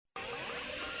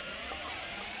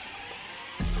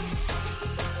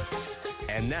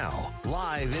And now,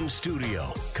 live in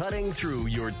studio, cutting through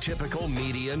your typical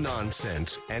media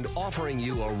nonsense and offering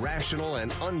you a rational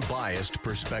and unbiased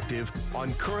perspective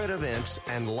on current events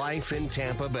and life in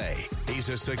Tampa Bay. He's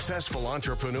a successful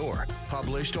entrepreneur,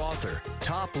 published author,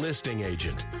 top listing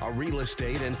agent, a real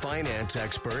estate and finance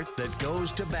expert that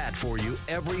goes to bat for you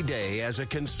every day as a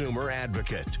consumer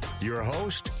advocate. Your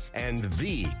host and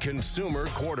the consumer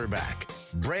quarterback,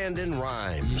 Brandon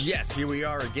Rhymes. Yes, here we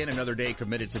are again, another day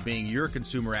committed to being your consumer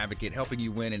advocate, helping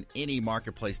you win in any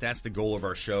marketplace. That's the goal of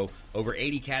our show. Over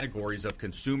 80 categories of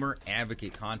consumer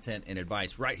advocate content and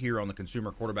advice right here on the Consumer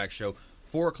Quarterback Show.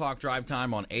 4 o'clock drive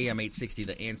time on AM 860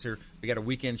 The Answer. We got a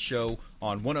weekend show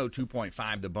on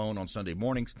 102.5 The Bone on Sunday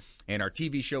mornings. And our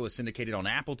TV show is syndicated on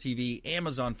Apple TV,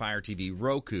 Amazon Fire TV,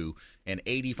 Roku, and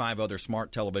 85 other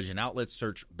smart television outlets.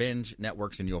 Search Binge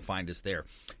Networks and you'll find us there.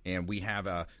 And we have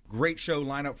a great show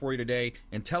lineup for you today.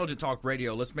 Intelligent Talk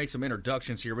Radio. Let's make some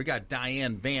introductions here. We got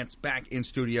Diane Vance back in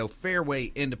studio.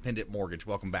 Fairway Independent Mortgage.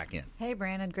 Welcome back in. Hey,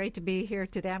 Brandon. Great to be here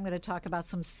today. I'm going to talk about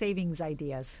some savings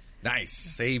ideas. Nice.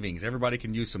 Savings. Everybody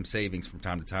can use some savings from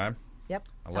time to time. Yep.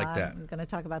 I like that. I'm going to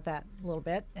talk about that a little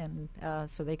bit, and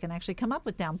so they can actually come up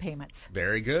with down payments.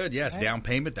 Very good. Yes, right. Down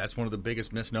payment. That's one of the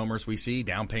biggest misnomers we see.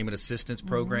 Down payment assistance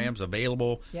programs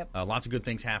available. Yep. Lots of good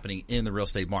things happening in the real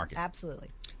estate market. Absolutely.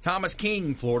 Thomas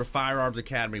King, Florida Firearms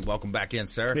Academy. Welcome back in,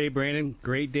 sir. Hey, Brandon.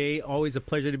 Great day. Always a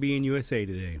pleasure to be in USA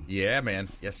today. Yeah, man.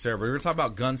 Yes, sir. We're going to talk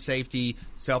about gun safety,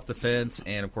 self-defense,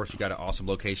 and, of course, you got an awesome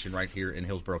location right here in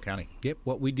Hillsborough County. Yep,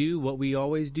 what we do, what we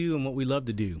always do, and what we love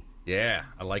to do. Yeah,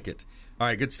 I like it. All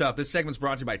right, good stuff. This segment's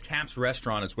brought to you by Taps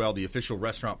Restaurant as well. The official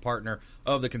restaurant partner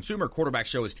of the Consumer Quarterback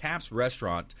Show is Taps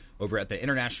Restaurant over at the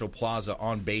International Plaza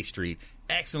on Bay Street.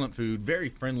 Excellent food, very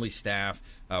friendly staff,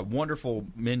 wonderful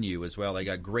menu as well. They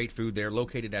got great food there,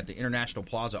 located at the International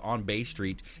Plaza on Bay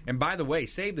Street. And by the way,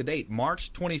 save the date,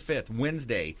 March 25th,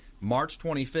 Wednesday, March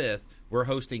 25th, we're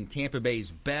hosting Tampa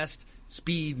Bay's best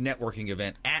speed networking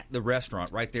event at the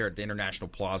restaurant right there at the International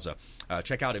Plaza.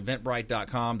 Check out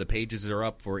Eventbrite.com. The pages are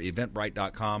up for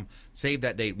Eventbrite.com. Save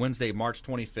that date, Wednesday, March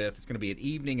 25th. It's going to be an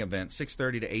evening event,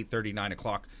 6:30 to 8:30, 9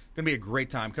 o'clock. Going to be a great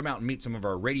time. Come out and meet some of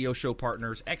our radio show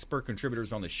partners, expert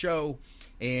contributors on the show,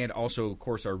 and also, of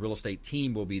course, our real estate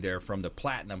team will be there from the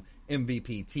Platinum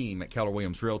MVP team at Keller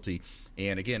Williams Realty.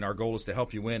 And again, our goal is to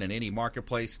help you win in any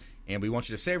marketplace. And we want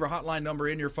you to save our hotline number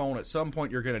in your phone. At some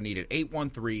point, you're going to need it.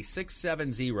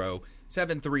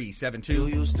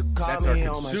 813-670-7372. That's our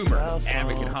consumer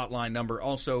advocate hotline number.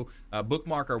 Also,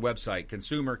 bookmark our website,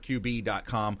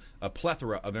 consumerqb.com. A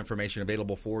plethora of information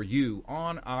available for you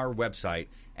on our website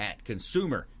at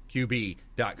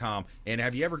consumerqb.com. And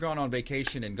have you ever gone on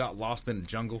vacation and got lost in the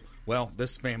jungle? Well,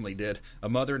 this family did. A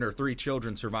mother and her 3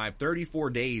 children survived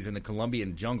 34 days in the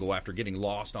Colombian jungle after getting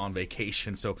lost on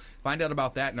vacation. So find out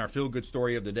about that in our feel-good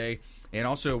story of the day. And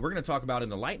also, we're going to talk about in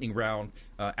the lightning round,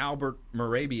 Albert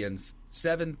Morabian's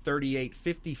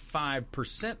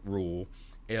 738-55% rule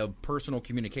of personal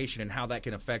communication and how that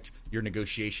can affect your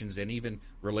negotiations and even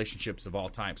relationships of all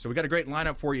types. So we got a great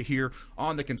lineup for you here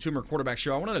on the Consumer Quarterback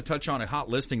Show. I wanted to touch on a hot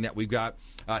listing that we've got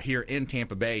here in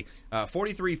Tampa Bay,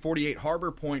 4348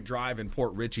 Harbor Point Drive in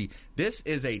Port Richey. This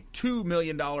is a $2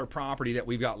 million property that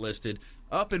we've got listed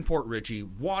up in Port Richey,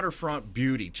 waterfront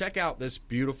beauty. Check out this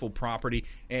beautiful property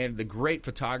and the great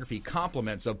photography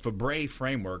compliments of Fabre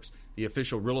Frameworks, the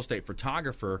official real estate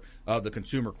photographer of the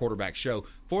Consumer Quarterback Show.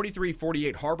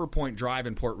 4348 Harbor Point Drive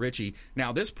in Port Richey.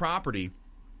 Now, this property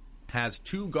has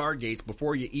 2 guard gates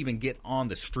before you even get on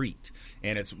the street.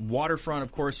 And it's waterfront,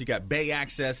 of course. You got bay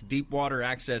access, deep water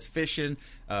access, fishing,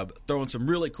 throwing some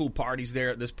really cool parties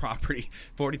there at this property.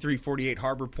 4348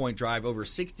 Harbor Point Drive, over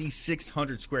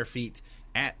 6,600 square feet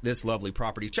at this lovely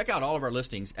property. Check out all of our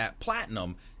listings at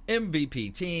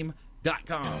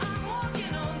PlatinumMVPTeam.com.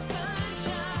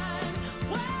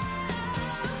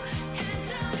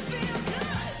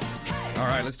 All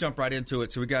right, let's jump right into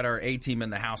it. So we got our A-team in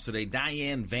the house today.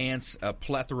 Diane Vance, a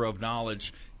plethora of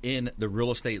knowledge in the real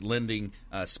estate lending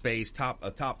space, a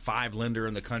top 5 lender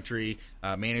in the country,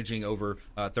 managing over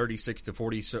 36 to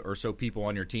 40 or so people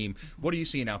on your team. What are you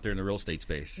seeing out there in the real estate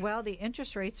space? Well, the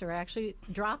interest rates are actually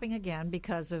dropping again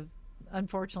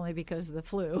unfortunately because of the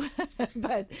flu.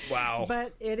 But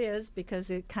it is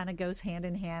because it kind of goes hand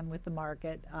in hand with the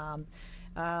market.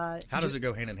 How does it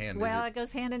go hand in hand? Well, it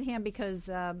goes hand in hand because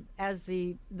as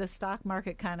the stock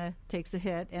market kind of takes a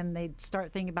hit and they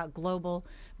start thinking about global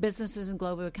businesses and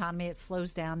global economy, it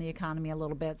slows down the economy a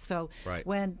little bit. So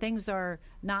when things are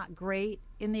not great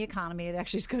in the economy, it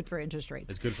actually is good for interest rates.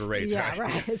 It's good for rates,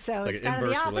 right? So like it's kind of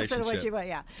the opposite of what you want.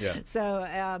 Yeah. So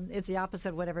it's the opposite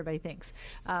of what everybody thinks.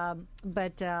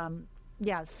 But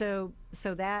Yeah, so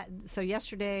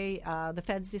yesterday the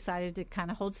Feds decided to kind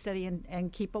of hold steady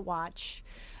and keep a watch.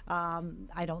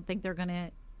 I don't think they're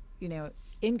going to,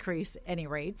 increase any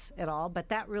rates at all, but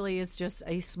that really is just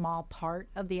a small part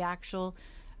of the actual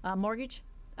mortgage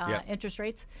interest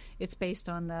rates. It's based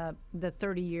on the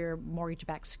 30-year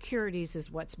mortgage-backed securities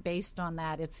is what's based on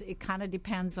that. It kind of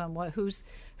depends on who's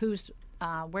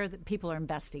where the people are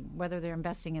investing, whether they're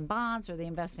investing in bonds or they're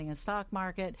investing in stock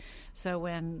market. So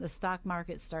when the stock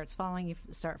market starts falling,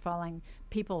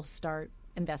 people start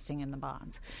investing in the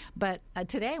bonds. But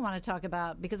today I want to talk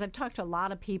about, because I've talked to a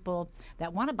lot of people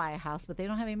that want to buy a house, but they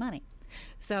don't have any money.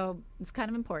 So it's kind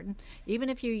of important. Even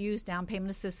if you use down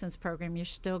payment assistance program, you're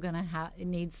still going to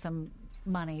need some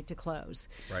money to close.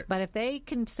 Right. But if they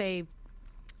can save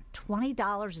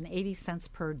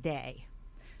 $20.80 per day,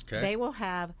 they will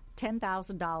have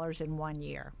 $10,000 in 1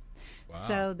 year. Wow.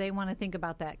 So they want to think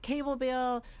about that cable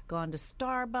bill, gone to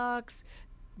Starbucks,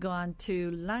 gone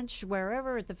to lunch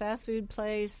wherever at the fast food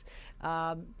place.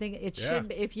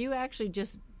 Should, if you actually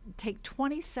just take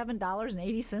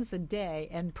 $27.80 a day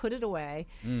and put it away,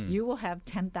 you will have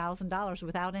 $10,000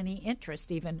 without any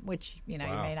interest, even, which you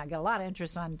may not get a lot of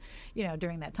interest on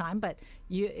during that time, but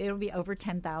it'll be over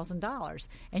 $10,000,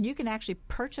 and you can actually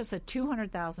purchase a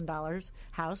 $200,000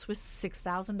 house with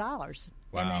 $6,000.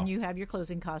 Wow. And then you have your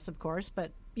closing costs, of course, but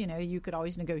you could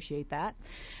always negotiate that.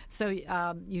 So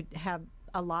you'd have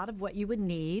a lot of what you would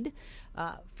need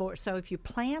so if you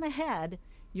plan ahead,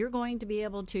 you're going to be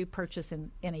able to purchase in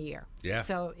a year. Yeah.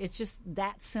 So it's just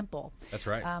that simple. That's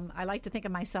right. I like to think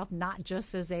of myself not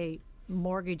just as I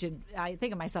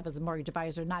think of myself as a mortgage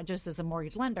advisor, not just as a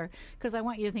mortgage lender, because I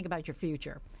want you to think about your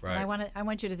future. Right. And I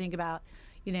want you to think about,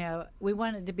 we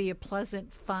want it to be a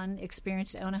pleasant, fun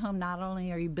experience to own a home. Not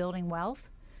only are you building wealth,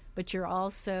 but you're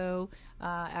also,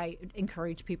 I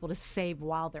encourage people to save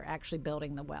while they're actually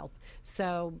building the wealth.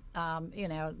 So,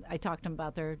 I talked to them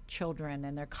about their children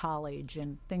and their college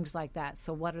and things like that.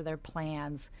 So what are their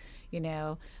plans?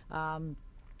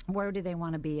 Where do they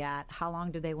want to be at? How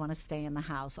long do they want to stay in the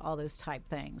house? All those type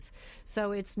things.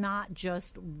 So it's not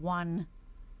just one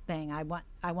thing. I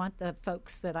want the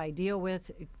folks that I deal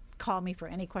with call me for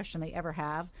any question they ever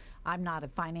have. I'm not a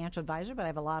financial advisor, but I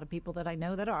have a lot of people that I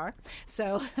know that are.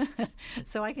 So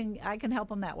I can help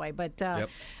them that way. But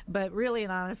but really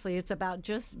and honestly, it's about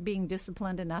just being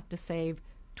disciplined enough to save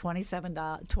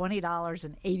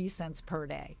 $20.80 per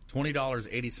day.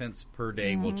 $20.80 per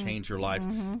day will change your life,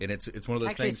 and it's one of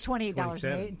those Actually, things.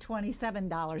 $27.80.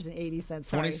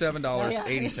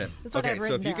 $27.80. Okay,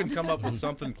 so if you can come up with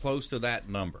something close to that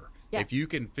number. Yeah. If you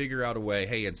can figure out a way,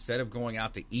 hey, instead of going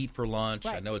out to eat for lunch,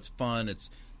 I know it's fun, it's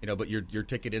but your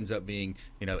ticket ends up being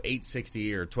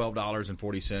 $8.60 or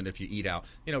 $12.40 if you eat out.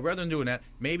 Rather than doing that,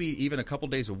 maybe even a couple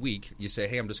days a week, you say,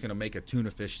 hey, I'm just going to make a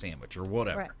tuna fish sandwich or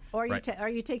whatever. Right. Or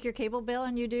you take your cable bill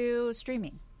and you do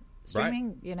streaming.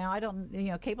 Streaming, I don't,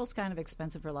 cable's kind of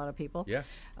expensive for a lot of people. Yeah.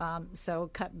 So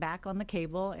cut back on the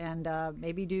cable and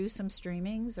maybe do some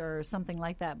streamings or something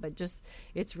like that. But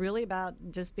it's really about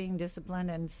just being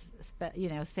disciplined and,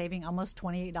 saving almost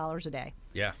 $28 a day.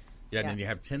 Yeah. Yeah, and then you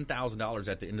have $10,000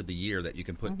 at the end of the year that you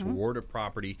can put toward a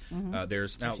property.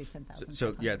 There's now,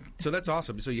 so that's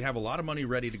awesome. So you have a lot of money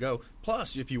ready to go.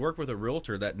 Plus, if you work with a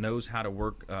realtor that knows how to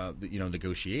work,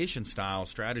 negotiation style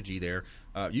strategy, there,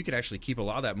 you could actually keep a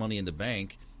lot of that money in the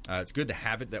bank. It's good to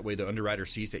have it that way. The underwriter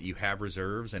sees that you have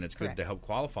reserves, and it's good to help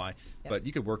qualify. Yep. But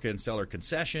you could work in seller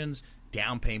concessions,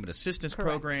 down payment assistance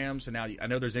programs, and now I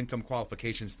know there's income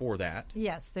qualifications for that.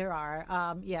 Yes, there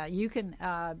are. You can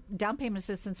down payment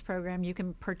assistance program. You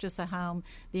can purchase a home.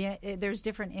 There's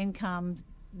different income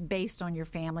based on your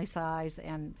family size,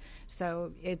 and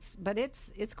so it's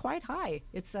quite high.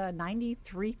 It's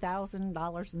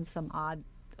 $93,000 and some odd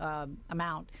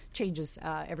amount, changes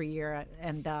every year,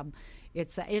 and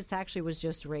it's actually was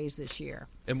just raised this year.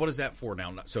 And what is that for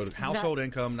now? So household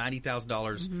income,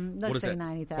 $90,000. What is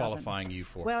that qualifying you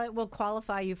for? Well, it will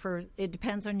qualify you for. It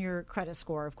depends on your credit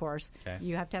score, of course. Okay.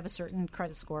 You have to have a certain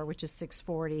credit score, which is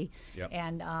 640, yep.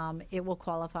 And it will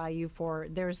qualify you for.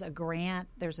 There's a grant.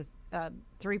 There's a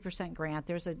 3% grant.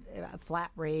 There's a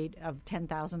flat rate of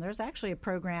 $10,000. There's actually a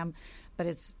program,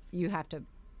 but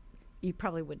you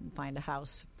probably wouldn't find a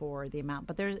house for the amount.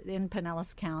 But there's in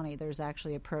Pinellas County, there's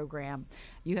actually a program.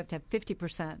 You have to have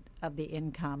 50% of the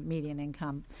income, median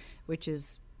income, which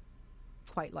is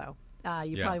quite low.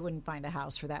 You probably wouldn't find a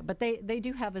house for that. But they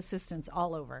do have assistance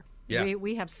all over. Yeah.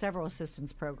 We have several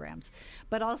assistance programs.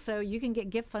 But also, you can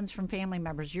get gift funds from family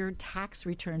members, your tax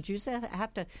returns. You just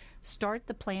have to start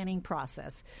the planning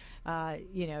process.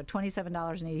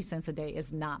 $27.80 a day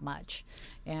is not much.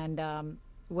 And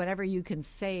whatever you can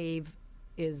save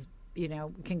is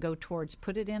can go towards,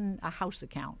 put it in a house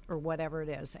account or whatever it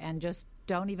is, and just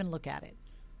don't even look at it.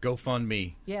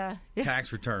 GoFundMe, yeah,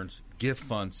 tax returns, gift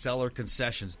funds, seller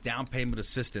concessions, down payment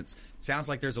assistance. Sounds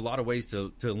like there's a lot of ways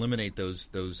to eliminate those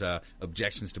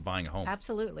objections to buying a home.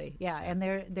 Absolutely, yeah. And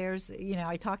there's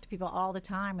I talk to people all the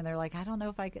time, and they're like, I don't know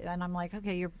if I could. And I'm like,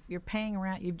 okay, you're paying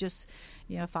rent. You've just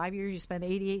 5 years you spend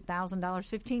 $88,000.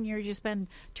 15 years you spend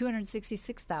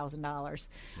 $266,000.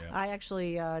 Yeah. I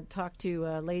actually talked to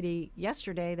a lady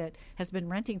yesterday that has been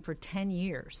renting for 10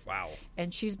 years. Wow.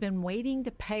 And she's been waiting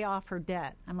to pay off her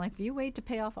debt. I'm like, if you wait to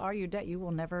pay off all your debt, you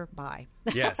will never buy.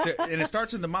 Yeah, and it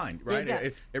starts in the mind, right?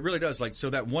 It really does. Like, so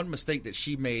that one mistake that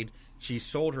she made, she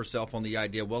sold herself on the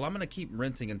idea, well, I'm going to keep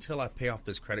renting until I pay off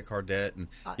this credit card debt. And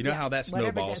you know how that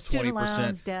snowballs, 20%. Student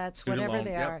loans, debts, whatever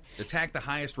they are. Attack the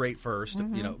highest rate first,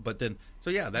 but then, so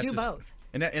yeah, that's do both.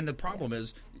 And the problem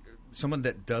is, someone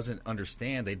that doesn't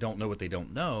understand, they don't know what they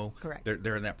don't know. Correct.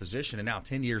 They're in that position, and now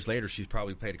 10 years later, she's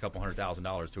probably paid a couple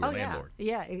 $100,000 to her landlord.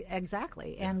 Yeah,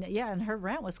 exactly. Yeah. And her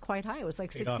rent was quite high. It was like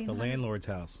 $1,600 off the landlord's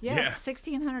house. Yes,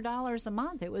 $1,600 a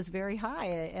month. It was very high,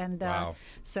 and wow.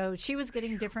 So she was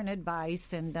getting different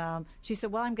advice, and she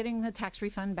said, "Well, I'm getting the tax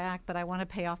refund back, but I want to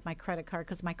pay off my credit card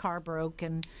because my car broke."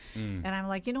 And I'm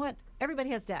like, you know what? Everybody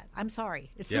has debt. I'm sorry.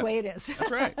 It's the way it is.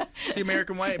 That's right. It's the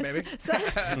American way, maybe.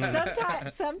 Sometimes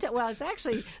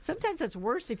it's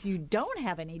worse if you don't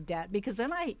have any debt, because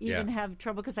then I even have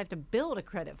trouble because I have to build a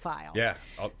credit file. Yeah.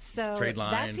 So trade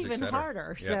lines, that's even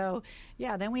harder. Yeah. So,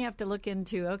 then we have to look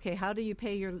into, okay, how do you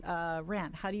pay your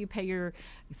rent? How do you pay your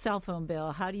cell phone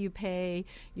bill? How do you pay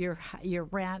your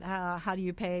rent? How do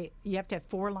you pay? You have to have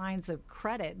 4 lines of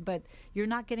credit, but you're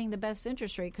not getting the best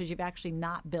interest rate because you've actually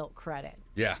not built credit.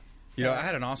 Yeah. I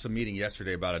had an awesome meeting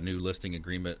yesterday about a new listing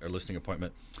agreement or listing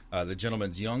appointment. The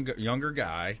gentleman's younger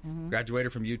guy,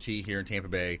 graduated from UT here in Tampa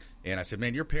Bay, and I said,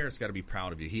 "Man, your parents got to be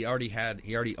proud of you." He already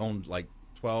owned like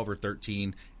 12 or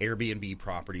 13 Airbnb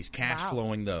properties, cash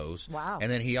flowing those. Wow. And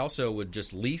then he also would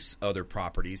just lease other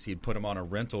properties. He'd put them on a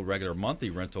regular monthly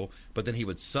rental, but then he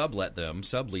would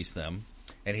sublease them.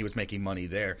 And he was making money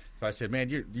there. So I said, man,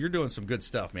 you're doing some good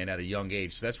stuff, man, at a young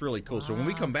age. So that's really cool. Wow. So when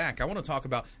we come back, I want to talk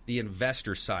about the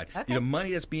investor side. Okay.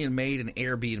 Money that's being made in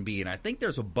Airbnb. And I think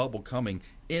there's a bubble coming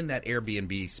in that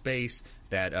Airbnb space,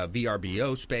 that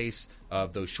VRBO space,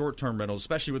 of those short-term rentals,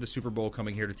 especially with the Super Bowl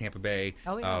coming here to Tampa Bay,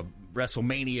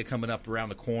 WrestleMania coming up around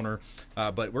the corner.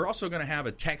 But we're also going to have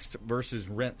a text versus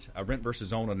rent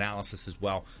versus own analysis as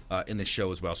well in the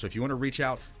show as well. So if you want to reach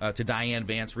out to Diane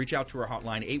Vance, reach out to our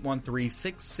hotline,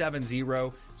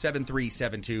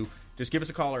 813-670-7372. Just give us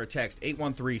a call or a text,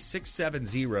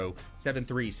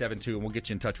 813-670-7372, and we'll get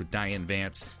you in touch with Diane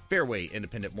Vance, Fairway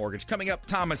Independent Mortgage. Coming up,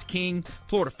 Thomas King,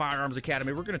 Florida Firearms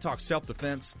Academy. We're going to talk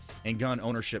self-defense and gun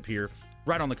ownership here,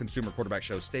 right on the Consumer Quarterback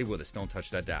Show. Stay with us. Don't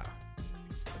touch that dial.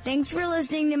 Thanks for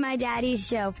listening to my daddy's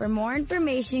show. For more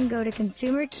information, go to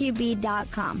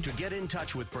ConsumerQB.com. To get in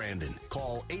touch with Brandon,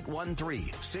 call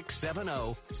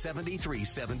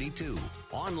 813-670-7372.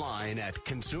 Online at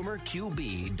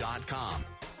ConsumerQB.com.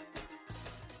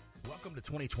 Welcome to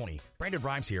 2020. Brandon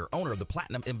Rhymes here, owner of the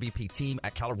Platinum MVP team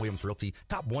at Keller Williams Realty,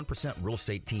 top 1% real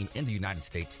estate team in the United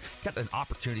States. Got an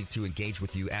opportunity to engage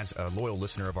with you as a loyal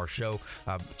listener of our show.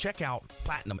 Check out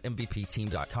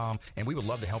PlatinumMVPteam.com, and we would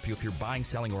love to help you if you're buying,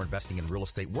 selling, or investing in real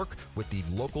estate. Work with the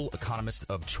local economist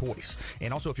of choice.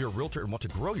 And also, if you're a realtor and want to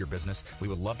grow your business, we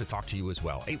would love to talk to you as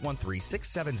well.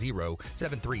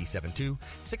 813-670-7372,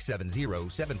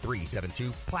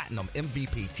 670-7372,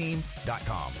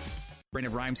 PlatinumMVPteam.com.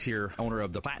 Brandon Rhymes here, owner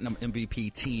of the Platinum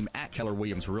MVP team at Keller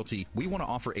Williams Realty. We want to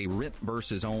offer a rent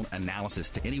versus own analysis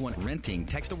to anyone renting.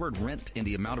 Text the word rent and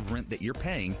the amount of rent that you're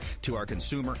paying to our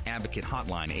consumer advocate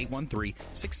hotline,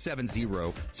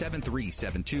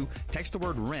 813-670-7372. Text the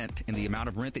word rent and the amount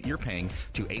of rent that you're paying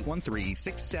to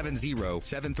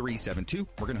 813-670-7372.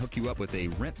 We're going to hook you up with a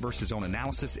rent versus own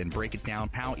analysis and break it down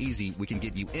how easy we can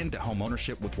get you into home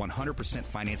ownership with 100%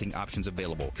 financing options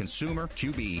available.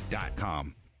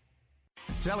 ConsumerQB.com.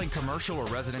 Selling commercial or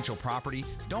residential property?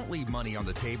 Don't leave money on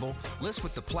the table. List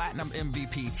with the Platinum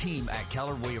MVP team at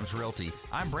Keller Williams Realty.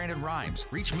 I'm Brandon Rhymes.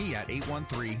 Reach me at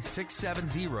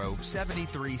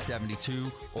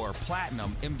 813-670-7372 or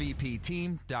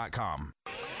PlatinumMVPteam.com.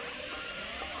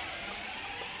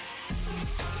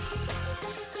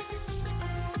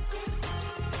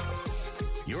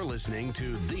 You're listening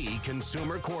to The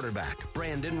Consumer Quarterback,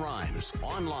 Brandon Rhymes,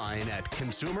 online at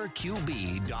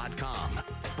ConsumerQB.com.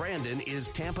 Brandon is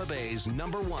Tampa Bay's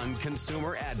 #1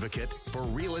 consumer advocate for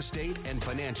real estate and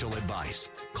financial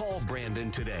advice. Call Brandon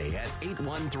today at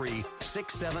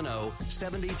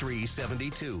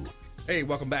 813-670-7372. Hey,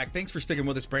 welcome back. Thanks for sticking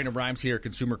with us. Brandon Rhymes here,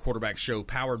 Consumer Quarterback Show,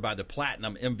 powered by the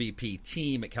Platinum MVP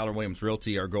team at Keller Williams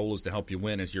Realty. Our goal is to help you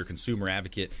win as your consumer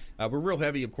advocate. We're real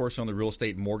heavy, of course, on the real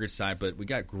estate and mortgage side, but we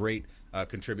got great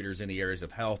contributors in the areas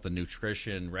of health and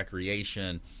nutrition,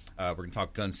 recreation. We're going to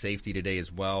talk gun safety today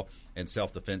as well and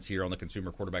self-defense here on the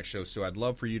Consumer Quarterback Show. So I'd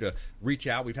love for you to reach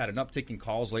out. We've had an uptick in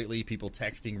calls lately, people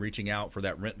texting, reaching out for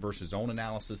that rent versus own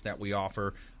analysis that we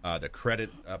offer, the credit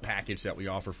package that we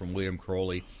offer from William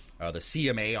Crowley, the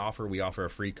CMA offer. We offer a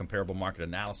free comparable market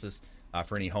analysis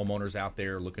for any homeowners out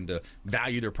there looking to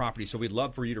value their property. So we'd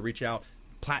love for you to reach out.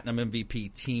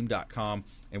 PlatinumMVPteam.com,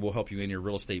 and we'll help you in your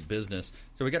real estate business.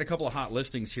 So we got a couple of hot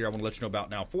listings here I want to let you know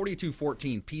about now.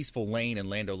 4214 Peaceful Lane in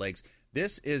Land O'Lakes.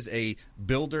 This is a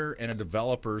builder and a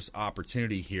developer's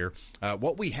opportunity here.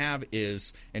 What we have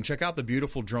is, and check out the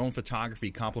beautiful drone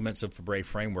photography, compliments of Fabre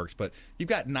Frameworks, but you've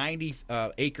got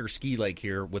 90-acre ski lake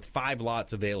here with 5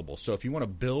 lots available. So if you want to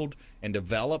build and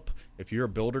develop, if you're a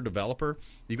builder-developer,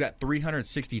 you've got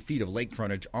 360 feet of lake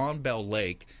frontage on Bell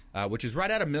Lake, which is right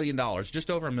at $1 million,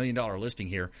 just over $1 million listing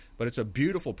here. But it's a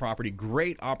beautiful property,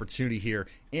 great opportunity here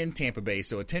in Tampa Bay.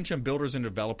 So attention builders and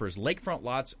developers, lakefront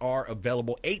lots are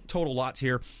available. 8 total lots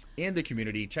here in the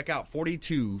community. Check out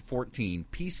 4214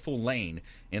 Peaceful Lane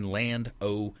in Land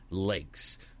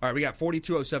O'Lakes. All right, we got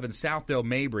 4207 Southdale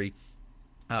Mabry.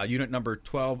 Unit number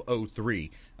 1203.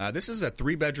 This is a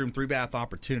 3-bedroom, 3-bath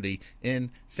opportunity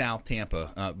in South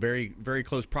Tampa. Very, very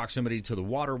close proximity to the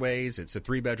waterways. It's a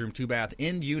 3-bedroom, 2-bath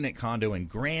in-unit condo in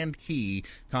Grand Key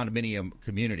condominium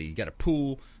community. You got a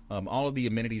pool, all of the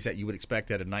amenities that you would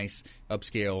expect at a nice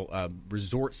upscale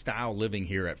resort-style living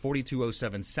here at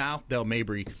 4207 South Del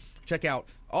Mabry. Check out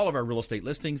all of our real estate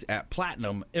listings at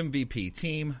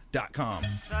PlatinumMVPteam.com.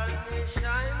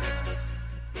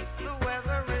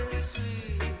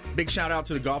 Big shout out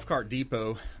to the Golf Cart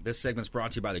Depot. This segment's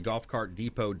brought to you by the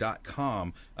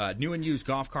GolfCartDepot.com. New and used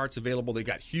golf carts available. They've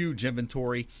got huge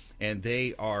inventory, and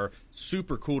they are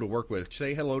super cool to work with.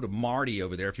 Say hello to Marty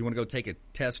over there if you want to go take a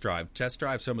test drive. Test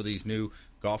drive some of these new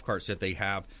golf carts that they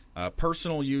have,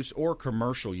 personal use or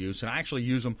commercial use. And I actually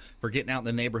use them for getting out in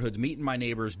the neighborhoods, meeting my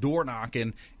neighbors, door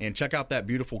knocking, and check out that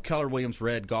beautiful Keller Williams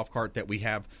red golf cart that we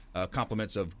have,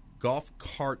 compliments of Golf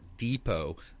Cart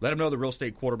Depot. Let them know the real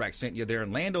estate quarterback sent you there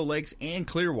in Land O'Lakes and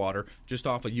Clearwater, just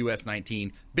off of US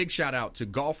 19. Big shout out to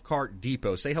Golf Cart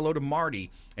Depot. Say hello to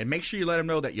Marty, and make sure you let him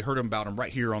know that you heard about him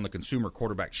right here on the Consumer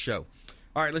Quarterback Show.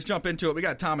 All right, let's jump into it. We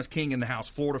got Thomas King in the house,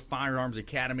 Florida Firearms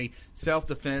Academy,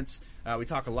 self-defense. We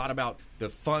talk a lot about the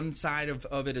fun side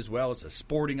of it as well. It's a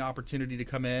sporting opportunity to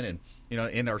come in, and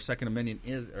and our Second Amendment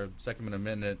right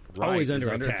always is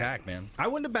under attack, man. I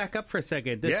wanted to back up for a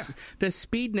second. The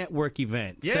Speed Network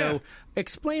event. Yeah. So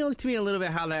explain to me a little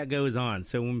bit how that goes on.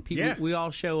 So when people we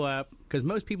all show up, because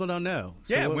most people don't know.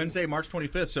 So Wednesday, March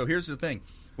 25th. So here's the thing.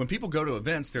 When people go to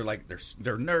events, they're like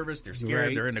they're nervous, they're scared,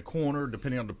 right. They're in a corner,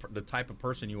 depending on the type of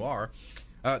person you are.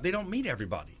 They don't meet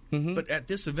everybody. Mm-hmm. But at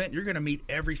this event, you're going to meet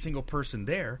every single person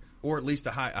there, or at least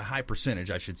a high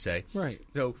percentage, I should say. Right.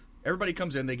 So everybody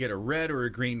comes in, they get a red or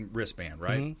a green wristband,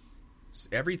 right?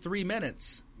 Mm-hmm. Every 3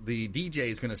 minutes, the DJ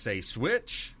is going to say,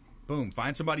 switch, boom,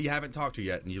 find somebody you haven't talked to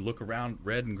yet, and you look around,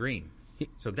 red and green.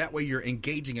 So that way you're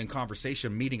engaging in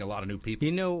conversation, meeting a lot of new people.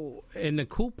 And the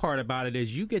cool part about it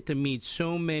is you get to meet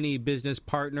so many business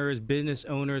partners, business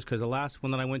owners, because the last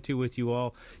one that I went to with you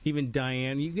all, even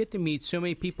Diane, you get to meet so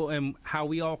many people and how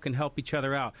we all can help each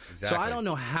other out. Exactly. So I don't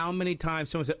know how many times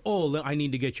someone said, oh, I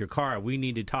need to get your car. We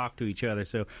need to talk to each other.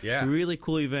 So really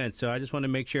cool event. So I just want to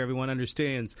make sure everyone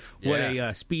understands what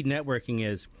a speed networking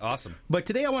is. Awesome. But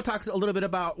today I want to talk a little bit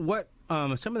about what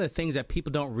some of the things that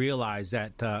people don't realize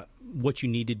that what you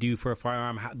need to do for a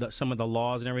firearm, some of the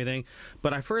laws and everything.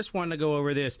 But I first want to go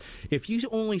over this. If you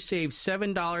only save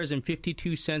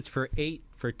 $7.52 for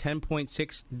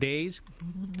 10.6 days,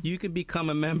 you can become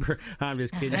a member. I'm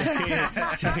just kidding.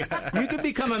 You can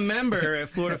become a member at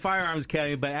Florida Firearms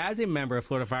Academy, but as a member of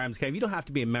Florida Firearms Academy, you don't have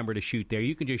to be a member to shoot there.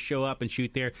 You can just show up and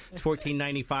shoot there. It's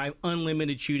 $14.95,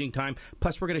 unlimited shooting time.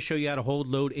 Plus, we're going to show you how to hold,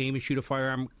 load, aim, and shoot a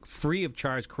firearm free of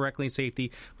charge, correctly and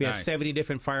safety. We have 70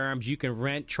 different firearms you can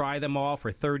rent, try them all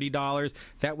for $30.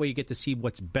 That way you get to see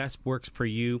what's best works for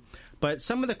you. But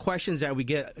some of the questions that we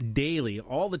get daily,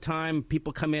 all the time,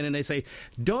 people come in and they say,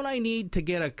 don't I need to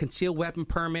get a concealed weapon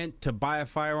permit to buy a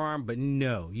firearm? But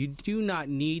no, you do not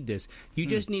need this. You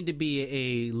just need to be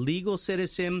a legal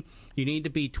citizen. You need to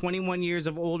be 21 years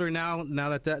of older now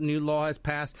that new law has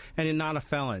passed, and you're not a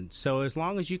felon. So as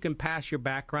long as you can pass your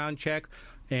background check,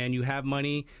 and you have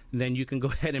money, then you can go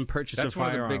ahead and purchase a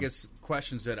firearm. That's one of the biggest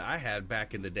questions that I had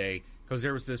back in the day, because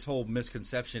there was this whole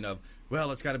misconception of,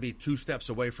 well, it's got to be 2 steps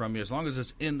away from you as long as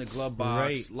it's in the glove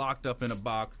box, locked up in a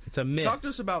box. It's a myth. Talk to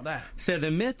us about that. So the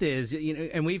myth is,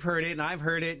 and we've heard it, and I've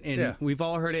heard it, and we've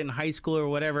all heard it in high school or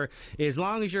whatever, as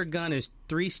long as your gun is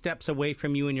 3 steps away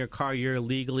from you in your car, you're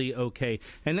legally okay.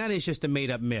 And that is just a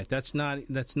made-up myth. That's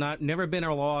not never been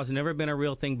our laws, never been a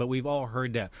real thing, but we've all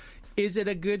heard that. Is it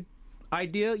a good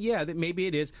idea? Yeah, maybe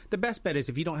it is. The best bet is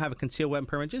if you don't have a concealed weapon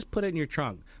permit, just put it in your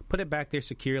trunk. Put it back there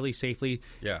securely, safely.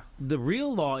 Yeah. The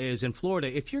real law is in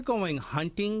Florida, if you're going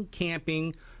hunting,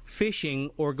 camping,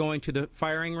 fishing, or going to the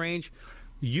firing range,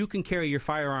 you can carry your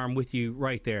firearm with you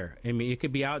right there. I mean, it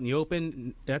could be out in the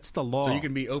open. That's the law. So you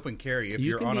can be open carry. If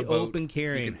you're on a boat, open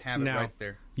carrying. You can have it right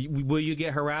there. Will you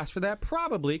get harassed for that?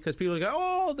 Probably, because people go,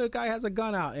 oh, the guy has a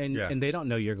gun out, and they don't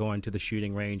know you're going to the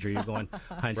shooting range or you're going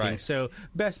hunting. Right. So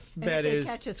best bet is... if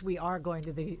they catch us, we are going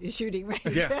to the shooting range.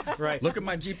 Yeah, right. Look at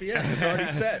my GPS. It's already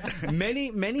set.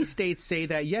 Many states say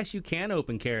that, yes, you can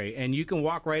open carry, and you can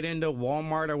walk right into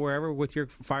Walmart or wherever with your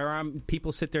firearm.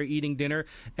 People sit there eating dinner,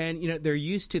 and they're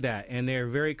used to that, and they're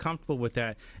very comfortable with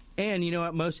that. And you know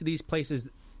what? Most of these places...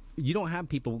 you don't have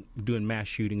people doing mass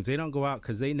shootings. They don't go out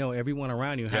because they know everyone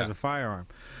around you has a firearm.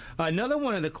 Another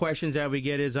one of the questions that we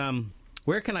get is,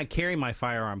 where can I carry my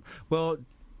firearm? Well,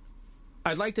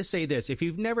 I'd like to say this. If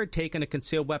you've never taken a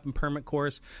concealed weapon permit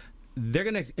course, they're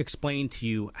going to explain to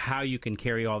you how you can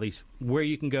carry all these, where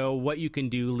you can go, what you can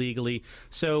do legally.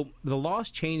 So the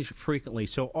laws change frequently.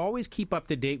 So always keep up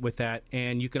to date with that.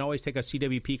 And you can always take a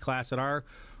CWP class at our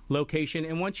location,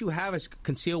 and once you have a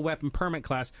concealed weapon permit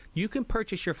class, you can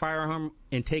purchase your firearm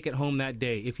and take it home that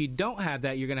day. If you don't have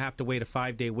that, you're going to have to wait a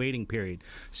 5-day waiting period.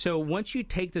 So once you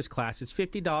take this class, it's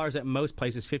 $50 at most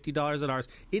places, $50 at ours.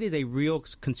 It is a real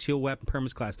concealed weapon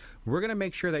permits class. We're going to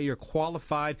make sure that you're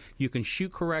qualified, you can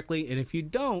shoot correctly, and if you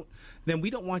don't, then we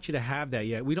don't want you to have that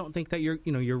yet. We don't think that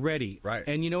you're ready. Right.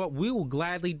 And you know what? We will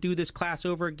gladly do this class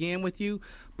over again with you,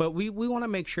 but we want to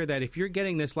make sure that if you're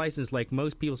getting this license, like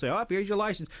most people say, oh, here's your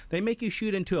license, they make you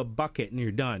shoot into a bucket and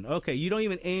you're done. Okay, you don't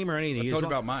even aim or anything. I told you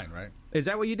about mine, right? Is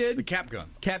that what you did? The cap gun.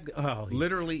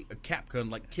 Literally a cap gun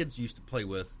like kids used to play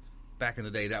with back in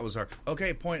the day. That was our,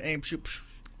 okay, point, aim, shoot.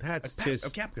 That's a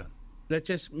cap gun. That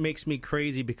just makes me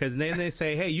crazy, because then they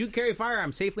say, hey, you carry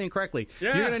firearms safely and correctly.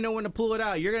 Yeah. You're going to know when to pull it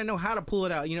out. You're going to know how to pull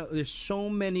it out. There's so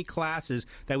many classes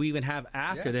that we even have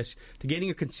after this to getting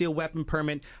your concealed weapon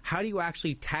permit. How do you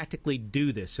actually tactically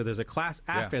do this? So there's a class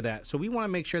after that. So we want to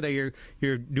make sure that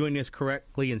you're doing this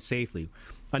correctly and safely.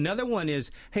 Another one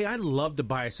is, hey, I'd love to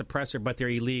buy a suppressor, but they're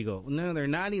illegal. No, they're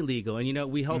not illegal.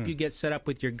 And, we help you get set up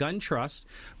with your gun trust.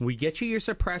 We get you your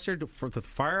suppressor for the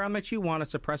firearm that you want. A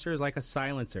suppressor is like a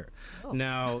silencer. Oh.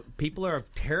 Now, people are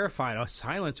terrified. A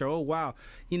silencer, oh, wow.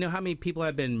 You know how many people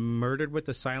have been murdered with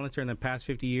a silencer in the past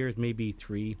 50 years? Maybe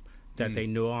 3 that they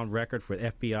know on record for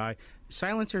the FBI.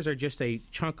 Silencers are just a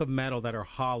chunk of metal that are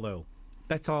hollow.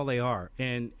 That's all they are,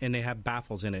 and they have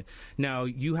baffles in it. Now,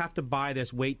 you have to buy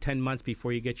this, wait 10 months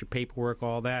before you get your paperwork,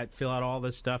 all that, fill out all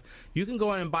this stuff. You can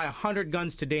go in and buy 100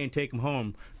 guns today and take them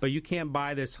home, but you can't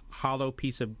buy this hollow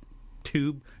piece of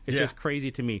tube. It's just crazy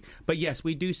to me. But yes,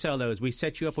 we do sell those. We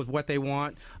set you up with what they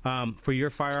want for your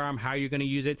firearm, how you're going to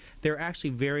use it. They're actually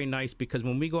very nice, because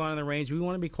when we go out on the range, we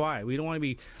want to be quiet. We don't want to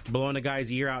be blowing a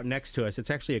guy's ear out next to us.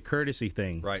 It's actually a courtesy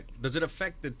thing. Right. Does it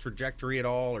affect the trajectory at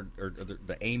all, or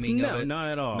the aiming of it? No, not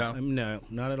at all. No,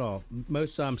 not at all.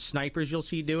 Most snipers you'll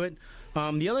see do it.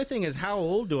 The other thing is, how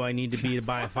old do I need to be to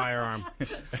buy a firearm?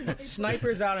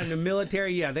 Snipers out in the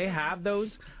military, they have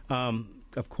those,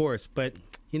 of course, but...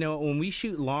 when we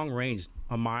shoot long range,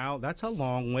 a mile, that's a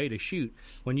long way to shoot.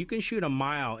 When you can shoot a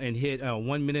mile and hit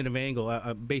 1 minute of angle,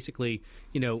 basically,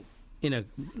 in a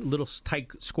little tight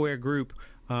square group,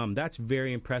 that's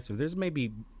very impressive. There's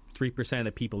maybe 3% of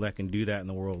the people that can do that in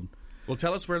the world. Well,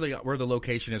 tell us where the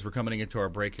location is. We're coming into our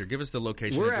break here. Give us the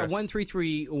location. We're address. At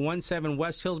 13317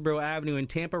 West Hillsborough Avenue in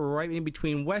Tampa. We're right in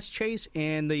between West Chase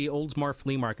and the Oldsmar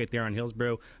Flea Market there on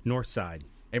Hillsborough North Side.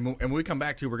 And when we come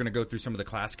back to, we're going to go through some of the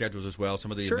class schedules as well,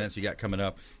 some of the events you got coming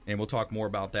up, and we'll talk more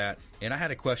about that. And I had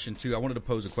a question, too. I wanted to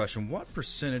pose a question. What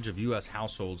percentage of U.S.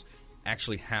 households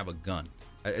actually have a gun?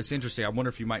 It's interesting. I wonder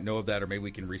if you might know of that, or maybe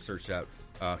we can research that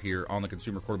here on the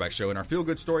Consumer Quarterback Show. And our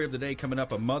feel-good story of the day coming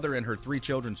up, a mother and her 3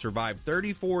 children survived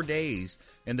 34 days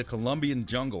in the Colombian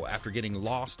jungle after getting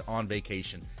lost on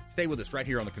vacation. Stay with us right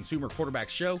here on the Consumer Quarterback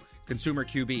Show,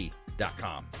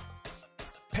 ConsumerQB.com.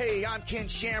 Hey, I'm Ken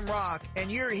Shamrock,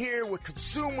 and you're here with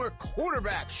Consumer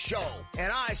Quarterback Show.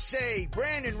 And I say,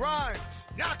 Brandon Rhymes,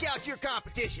 knock out your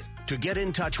competition. To get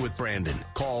in touch with Brandon,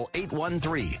 call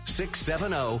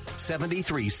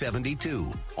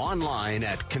 813-670-7372. Online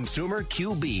at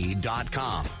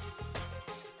consumerqb.com.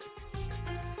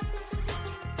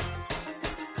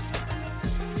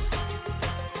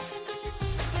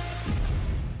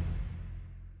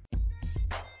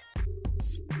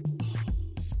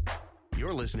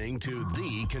 You're listening to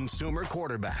the Consumer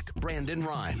Quarterback, Brandon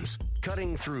Rhymes,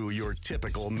 cutting through your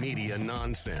typical media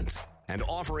nonsense and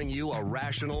offering you a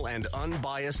rational and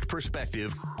unbiased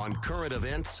perspective on current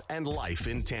events and life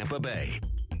in Tampa Bay.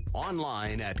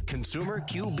 Online at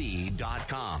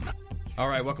consumerqb.com. All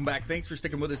right, welcome back. Thanks for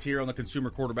sticking with us here on the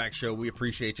Consumer Quarterback Show. We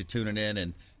appreciate you tuning in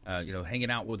and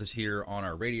hanging out with us here on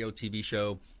our radio, TV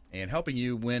show. And helping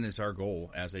you win is our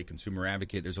goal as a consumer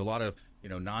advocate. There's a lot of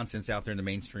nonsense out there in the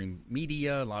mainstream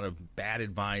media, a lot of bad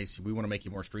advice. We want to make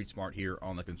you more street smart here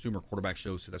on the Consumer Quarterback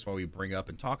Show, so that's why we bring up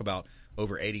and talk about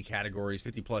over 80 categories,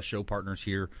 50-plus show partners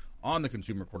here on the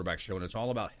Consumer Quarterback Show, and it's all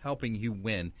about helping you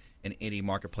win in any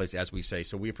marketplace, as we say.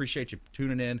 So we appreciate you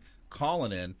tuning in,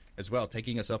 calling in as well,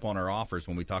 taking us up on our offers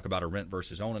when we talk about a rent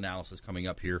versus own analysis coming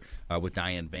up here with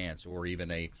Diane Vance, or even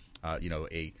a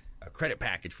credit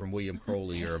package from William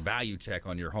Crowley, or a value check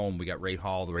on your home. We got Ray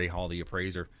the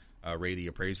appraiser, Ray the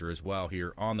appraiser as well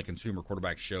here on the Consumer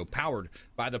Quarterback Show, powered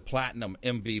by the Platinum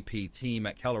MVP team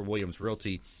at Keller Williams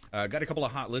Realty. Got a couple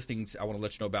of hot listings I want to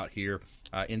let you know about here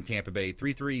in Tampa Bay.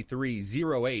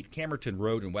 33308 Camerton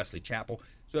Road in Wesley Chapel.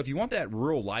 So if you want that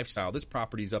rural lifestyle, this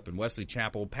property's up in Wesley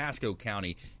Chapel, Pasco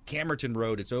County, Camerton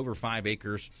Road. It's over 5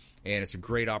 acres, and it's a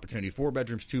great opportunity. 4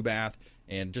 bedrooms, 2 bath,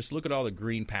 and just look at all the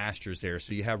green pastures there.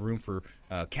 So you have room for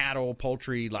cattle,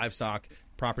 poultry, livestock.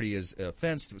 Property is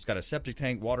fenced. It's got a septic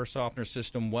tank, water softener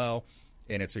system, well,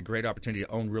 and it's a great opportunity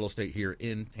to own real estate here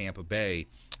in Tampa Bay.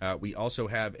 We also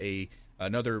have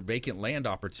another vacant land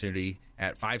opportunity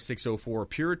at 5604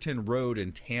 Puritan Road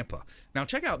in Tampa. Now,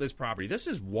 check out this property. This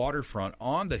is waterfront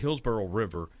on the Hillsborough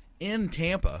River in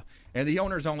Tampa, and the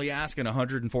owner's only asking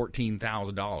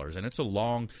 $114,000, and it's a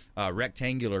long,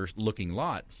 rectangular-looking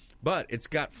lot. But it's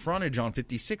got frontage on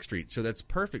 56th Street, so that's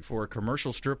perfect for a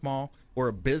commercial strip mall or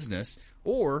a business,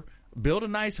 or build a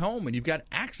nice home, and you've got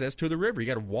access to the river. You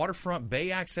got a waterfront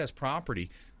bay access property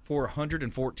for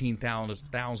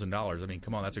 $114,000. I mean,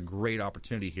 come on, that's a great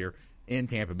opportunity here in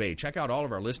Tampa Bay. Check out all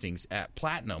of our listings at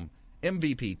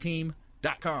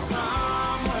PlatinumMVPTeam.com.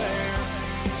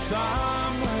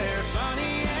 Somewhere sunny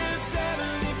and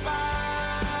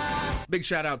 75. Big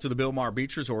shout out to the Bill Maher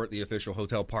Beach Resort, the official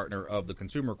hotel partner of the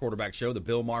Consumer Quarterback Show. The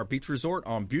Bill Maher Beach Resort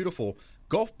on beautiful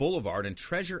Gulf Boulevard and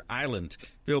Treasure Island,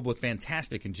 filled with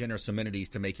fantastic and generous amenities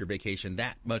to make your vacation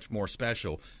that much more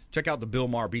special. Check out the Bill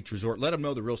Maher Beach Resort. Let them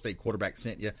know the Real Estate Quarterback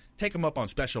sent you. Take them up on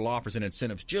special offers and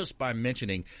incentives just by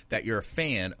mentioning that you're a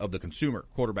fan of the Consumer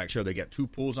Quarterback Show. They got 2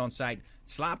 pools on site,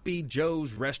 Sloppy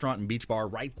Joe's Restaurant and Beach Bar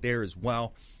right there as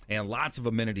well, and lots of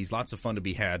amenities, lots of fun to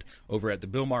be had over at the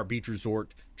Bill Maher Beach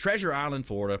Resort, Treasure Island,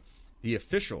 Florida, the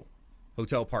official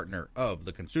hotel partner of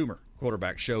the Consumer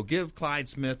Quarterback Show. Give Clyde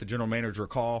Smith, the general manager, a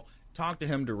call. Talk to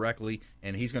him directly,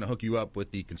 and he's going to hook you up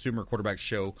with the Consumer Quarterback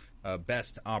Show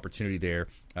best opportunity there.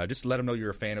 Just let him know you're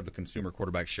a fan of the Consumer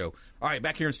Quarterback Show. All right,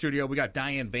 back here in studio, we got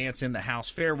Diane Vance in the house,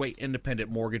 Fairway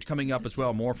Independent Mortgage. Coming up as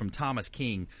well, more from Thomas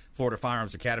King, Florida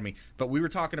Firearms Academy. But we were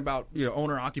talking about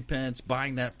owner-occupants,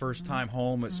 buying that first-time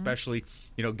home, especially,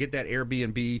 get that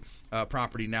Airbnb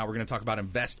property. Now we're going to talk about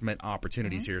investment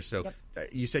opportunities here. So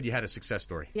you said you had a success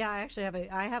story. Yeah, I actually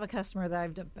have a customer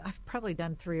that I've probably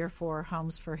done 3 or 4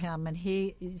 homes for him, and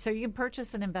so you can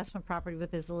purchase an investment property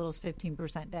with as little as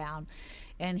 15% down,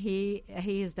 and he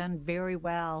has done very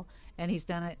well, and he's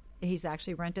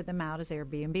actually rented them out as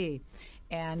Airbnb,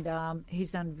 and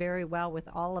he's done very well with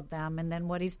all of them. And then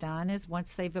what he's done is,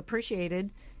 once they've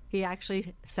appreciated, he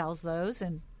actually sells those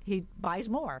and he buys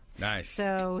more. Nice.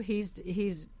 So he's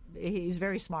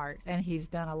very smart, and he's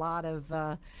done a lot of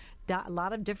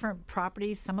different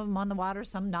properties. Some of them on the water,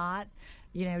 some not.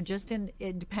 Just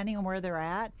depending on where they're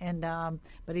at, and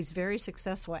but he's very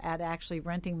successful at actually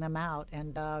renting them out,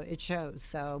 and it shows.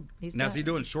 So is he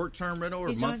doing short-term rental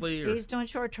or monthly? He's doing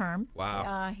short-term.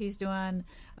 Wow. He's doing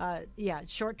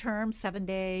short-term,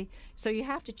 7-day. So you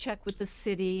have to check with the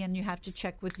city, and you have to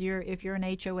check with if you're an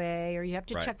HOA, or you have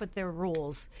to check with their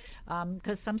rules,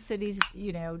 because some cities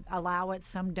allow it,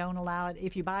 some don't allow it.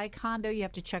 If you buy a condo, you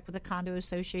have to check with the condo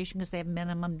association, because they have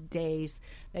minimum days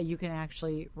that you can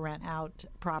actually rent out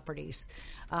different properties.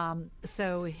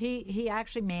 So he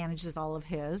actually manages all of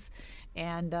his,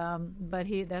 and but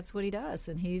that's what he does,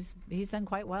 and he's done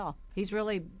quite well. He's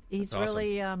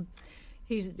awesome.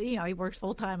 He works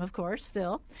full time, of course,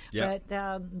 still.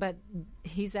 Yeah. But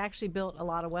he's actually built a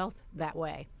lot of wealth that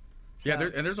way. So. Yeah,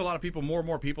 there's a lot of people, more and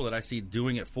more people that I see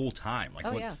doing it full time.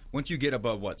 Like once you get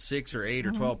above 6 or 8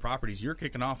 or 12 properties, you're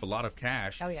kicking off a lot of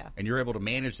cash. Oh yeah, and you're able to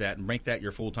manage that and make that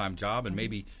your full time job. And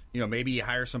maybe you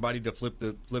hire somebody to flip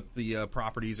the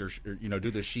properties or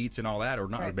do the sheets and all that, or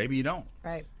not. Right. Or maybe you don't.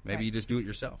 Right. Maybe you just do it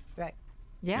yourself. Right.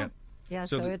 Yeah. Yeah,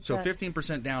 so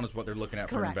 15% down is what they're looking at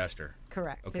for an investor.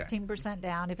 Correct. Okay. 15%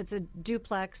 down. If it's a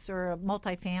duplex or a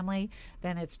multifamily,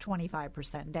 then it's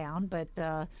 25% down. But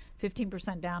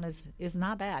 15% down is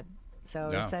not bad. So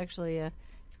it's actually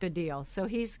it's a good deal. So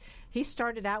he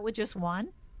started out with just one,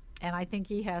 and I think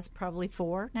he has probably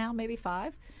 4 now, maybe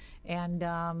 5. And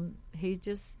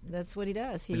that's what he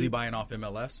does. Is he buying off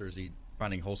MLS, or is he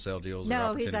finding wholesale deals?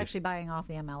 No, he's actually buying off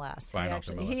the MLS.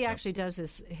 He actually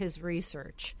does his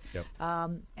research. Yep.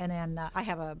 And then I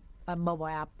have a mobile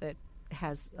app that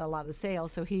has a lot of the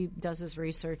sales, so he does his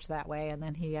research that way, and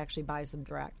then he actually buys them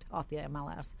direct off the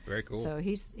MLS. Very cool. So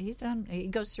he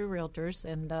goes through realtors,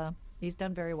 and he's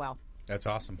done very well. That's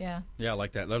awesome. Yeah, I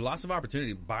like that. There's lots of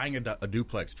opportunity buying a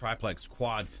duplex, triplex,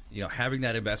 quad. Having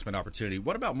that investment opportunity.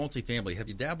 What about multifamily? Have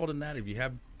you dabbled in that? Have you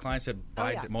had clients that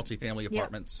buy multifamily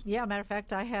apartments? Yeah. Matter of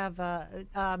fact, I have.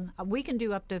 We can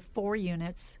do up to 4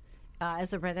 units.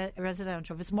 As a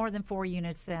residential. If it's more than 4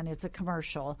 units, then it's a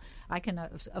commercial. I can,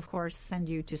 of course, send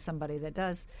you to somebody that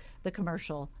does the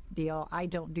commercial deal. I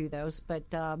don't do those.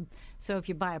 But so if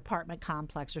you buy apartment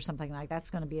complex or something like that,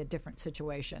 that's going to be a different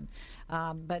situation.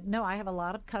 But no, I have a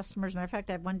lot of customers. Matter of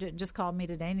fact, I have one just called me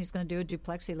today, and he's going to do a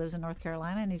duplex. He lives in North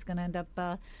Carolina, and he's going to end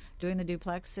up doing the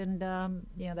duplex. And,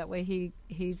 that way he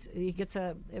gets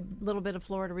a little bit of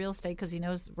Florida real estate because he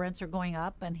knows rents are going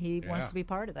up, and he wants to be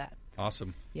part of that.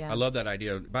 Awesome. Yeah. I love that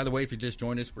idea. By the way, if you just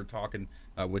joined us, we're talking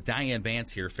with Diane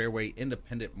Vance here, Fairway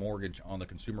Independent Mortgage on the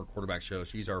Consumer Quarterback Show.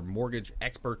 She's our mortgage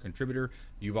expert contributor.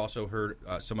 You've also heard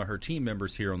some of her team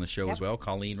members here on the show as well,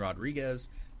 Colleen Rodriguez,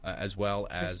 as well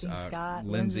as Scott,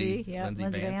 Lindsay Vance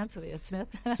Smith.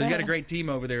 So you got a great team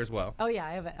over there as well. Oh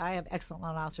yeah, I have excellent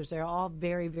loan officers. They're all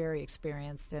very, very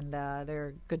experienced, and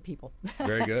they're good people.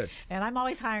 Very good. And I'm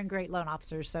always hiring great loan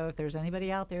officers. So if there's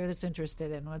anybody out there that's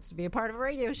interested and wants to be a part of a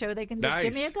radio show, they can just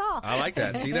give me a call. I like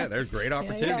that. See that? They're great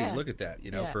opportunities. Yeah. Look at that.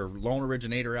 For a loan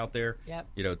originator out there.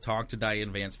 Yep. Talk to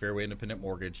Diane Vance, Fairway Independent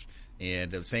Mortgage.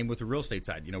 And same with the real estate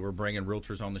side. We're bringing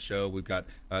realtors on the show. We've got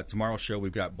tomorrow's show.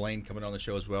 We've got Blaine coming on the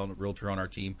show as well, a realtor on our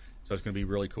team. So it's going to be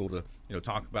really cool to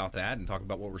talk about that and talk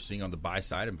about what we're seeing on the buy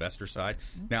side, investor side.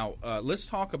 Mm-hmm. Now let's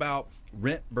talk about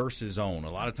rent versus own.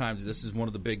 A lot of times this is one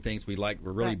of the big things we like.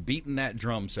 We're really beating that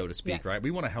drum, so to speak. Yes. Right?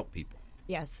 We want to help people.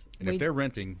 Yes. And if they're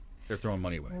renting, they're throwing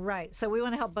money away. Right. So we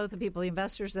want to help both the people, the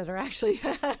investors that are actually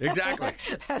exactly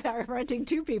that are renting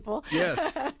to people.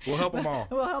 Yes. We'll help them all.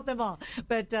 We'll help them all.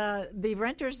 But the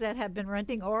renters that have been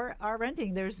renting or are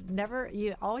renting,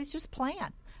 you always just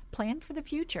plan for the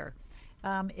future.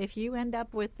 If you end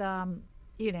up with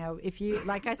if you,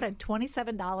 like I said,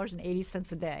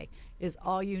 $27.80 a day is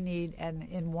all you need, and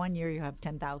in 1 year you have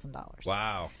 $10,000.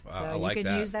 Wow. So I like that. You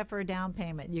can use that for a down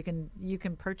payment. You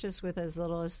can purchase with as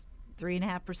little as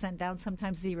 3.5% down,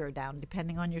 sometimes 0 down,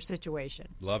 depending on your situation.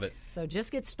 Love it. So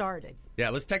just get started. Yeah,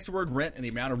 let's text the word rent and the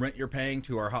amount of rent you're paying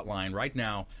to our hotline right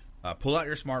now. Pull out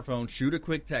your smartphone, shoot a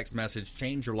quick text message,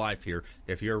 change your life here.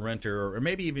 If you're a renter, or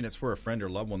maybe even it's for a friend or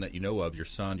loved one that you know of, your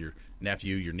son, your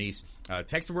nephew, your niece,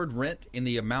 text the word rent in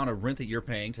the amount of rent that you're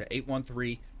paying to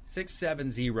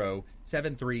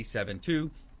 813-670-7372.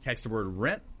 Text the word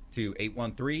rent to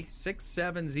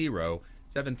 813-670-7372.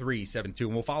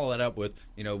 And we'll follow that up with,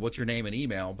 what's your name and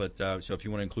email. But so if you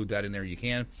want to include that in there, you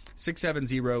can.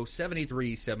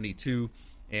 670-7372.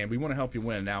 And we want to help you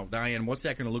win. Now, Diane, what's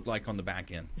that going to look like on the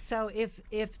back end? So if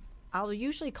I'll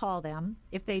usually call them.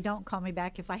 If they don't call me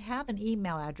back, if I have an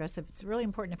email address, if it's really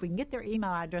important, if we can get their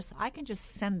email address, I can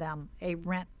just send them a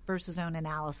rent versus own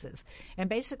analysis. And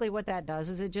basically what that does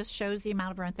is it just shows the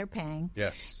amount of rent they're paying.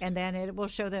 Yes. And then it will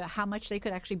show how much they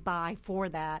could actually buy for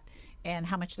that and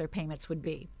how much their payments would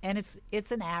be. And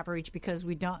it's an average because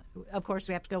we don't, of course,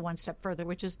 we have to go one step further,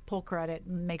 which is pull credit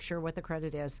and make sure what the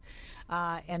credit is.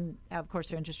 And, of course,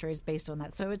 their interest rate is based on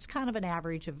that. So it's kind of an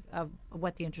average of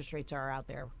what the interest rates are out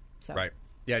there. So. Right.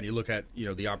 Yeah, and you look at,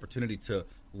 the opportunity to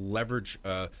leverage,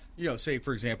 say,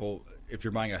 for example, if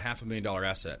you're buying a $500,000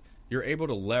 asset, you're able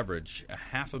to leverage a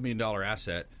 $500,000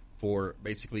 asset for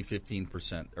basically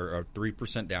 15% or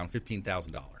 3% down,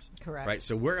 $15,000. Correct. Right.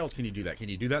 So where else can you do that? Can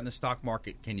you do that in the stock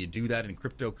market? Can you do that in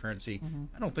cryptocurrency? Mm-hmm.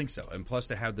 I don't think so. And plus,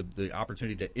 to have the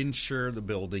opportunity to insure the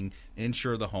building,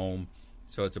 insure the home.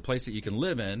 So it's a place that you can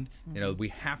live in. Mm-hmm. You know, we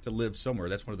have to live somewhere.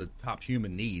 That's one of the top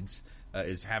human needs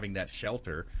is having that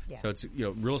shelter. Yeah. So it's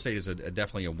real estate is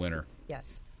definitely a winner.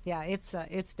 Yes. Yeah, it's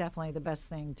definitely the best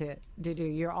thing to do.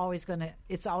 You're always going to.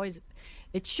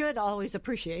 It should always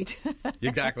appreciate.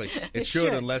 Exactly. It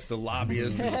should, unless the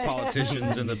lobbyists and the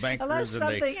politicians and the bankers unless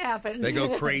something happens. They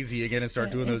go crazy again and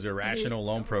start doing those irrational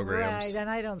loan programs. Right, and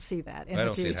I don't see that in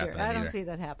the future. I don't see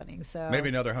that happening. So maybe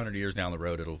another 100 years down the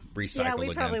road, it'll recycle again. Yeah,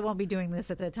 we probably won't be doing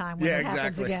this at the time when it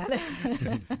happens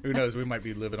again. Who knows? We might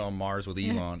be living on Mars with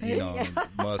Elon and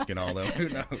Musk and all them. Who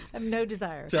knows? I have no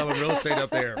desire. Selling real estate up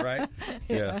there, right?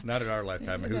 Yeah, not in our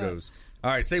lifetime. Who knows? All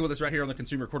right, stay with us right here on the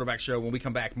Consumer Quarterback Show. When we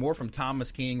come back, more from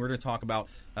Thomas King. We're going to talk about,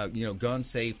 gun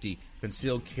safety,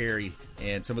 concealed carry,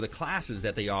 and some of the classes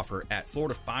that they offer at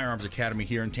Florida Firearms Academy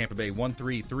here in Tampa Bay,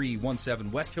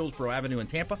 13317 West Hillsborough Avenue in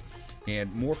Tampa.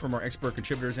 And more from our expert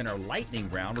contributors in our lightning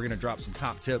round. We're going to drop some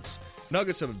top tips,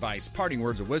 nuggets of advice, parting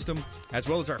words of wisdom, as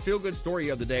well as our feel-good story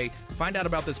of the day. Find out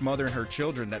about this mother and her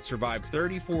children that survived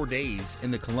 34 days in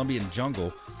the Colombian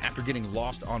jungle after getting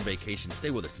lost on vacation.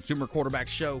 Stay with us. Consumer Quarterback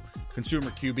Show,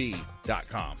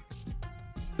 ConsumerQB.com.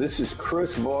 This is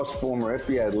Chris Voss, former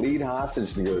FBI lead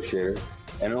hostage negotiator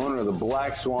and owner of the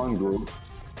Black Swan Group,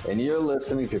 and you're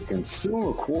listening to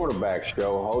Consumer Quarterback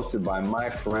Show hosted by my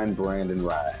friend Brandon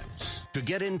Rhymes. To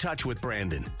get in touch with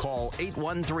Brandon, call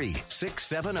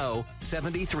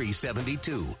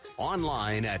 813-670-7372.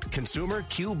 Online at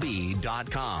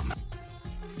ConsumerQB.com.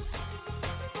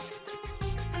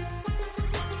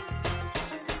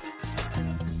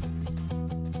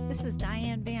 This is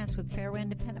Diane Vance with Fairway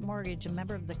Independent Mortgage, a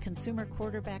member of the Consumer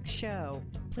Quarterback Show.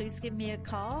 Please give me a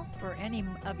call for any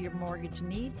of your mortgage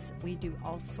needs. We do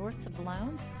all sorts of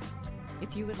loans.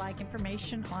 If you would like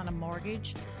information on a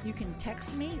mortgage, you can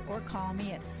text me or call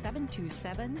me at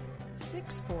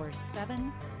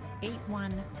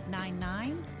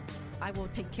 727-647-8199. I will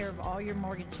take care of all your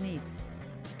mortgage needs.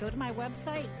 Go to my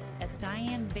website at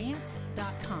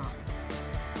dianevance.com.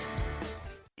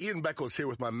 Ian Beckles here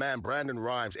with my man, Brandon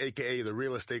Rhymes, a.k.a. the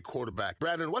real estate quarterback.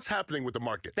 Brandon, what's happening with the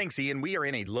market? Thanks, Ian. We are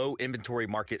in a low inventory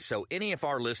market, so any of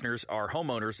our listeners are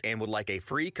homeowners and would like a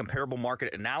free comparable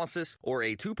market analysis or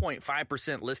a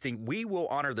 2.5% listing, we will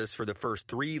honor this for the first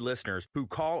 3 listeners who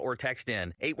call or text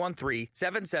in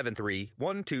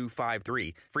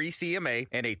 813-773-1253. Free CMA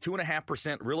and a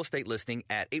 2.5% real estate listing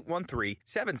at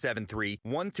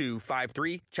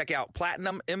 813-773-1253. Check out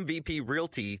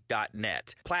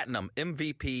PlatinumMVPRealty.net.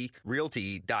 PlatinumMVPRealty.net.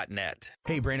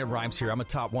 Hey, Brandon Rhymes here. I'm a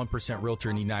top 1% realtor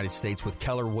in the United States with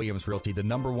Keller Williams Realty, the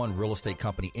 #1 real estate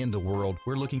company in the world.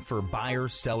 We're looking for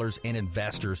buyers, sellers, and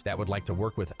investors that would like to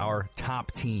work with our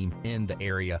top team in the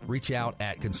area. Reach out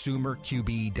at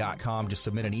ConsumerQB.com. Just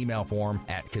submit an email form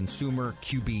at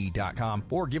ConsumerQB.com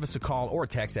or give us a call or a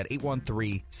text at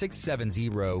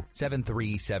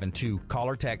 813-670-7372. Call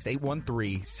or text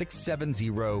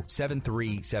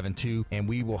 813-670-7372, and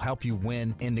we will help you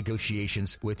win in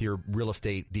negotiations with your real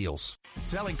estate deals.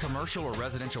 Selling commercial or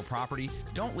residential property?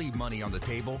 Don't leave money on the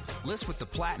table. List with the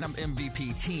Platinum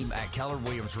MVP team at Keller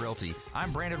Williams Realty.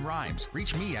 I'm Brandon Rhymes.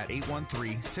 Reach me at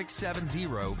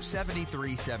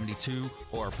 813-670-7372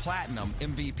 or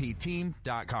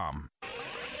PlatinumMVPteam.com.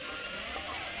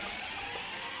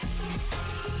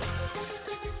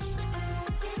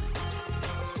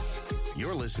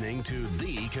 You're listening to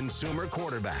The Consumer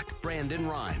Quarterback, Brandon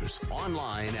Rhymes,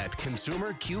 online at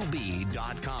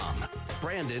ConsumerQB.com.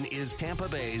 Brandon is Tampa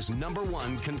Bay's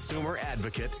 #1 consumer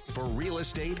advocate for real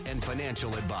estate and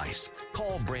financial advice.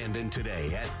 Call Brandon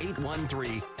today at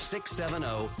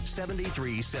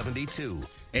 813-670-7372.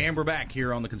 And we're back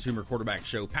here on the Consumer Quarterback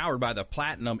Show, powered by the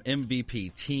Platinum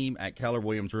MVP team at Keller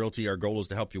Williams Realty. Our goal is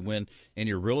to help you win in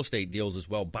your real estate deals as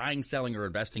well, buying, selling, or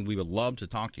investing. We would love to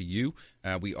talk to you.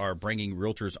 We are bringing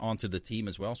realtors onto the team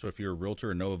as well. So if you're a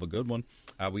realtor and know of a good one,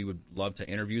 we would love to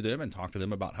interview them and talk to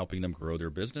them about helping them grow their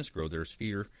business, grow their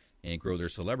sphere, and grow their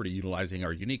celebrity utilizing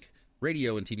our unique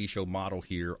radio and TV show model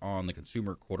here on the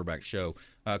Consumer Quarterback Show.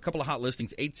 A couple of hot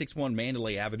listings, 861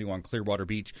 Mandalay Avenue on Clearwater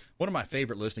Beach. One of my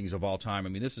favorite listings of all time. I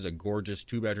mean, this is a gorgeous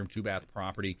 2-bedroom, 2-bath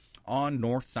property on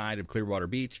north side of Clearwater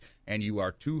Beach, and you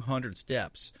are 200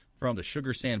 steps from the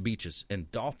sugar sand beaches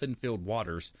and dolphin-filled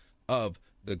waters of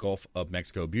the Gulf of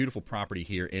Mexico. Beautiful property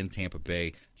here in Tampa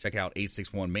Bay. Check out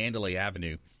 861 Mandalay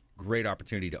Avenue. Great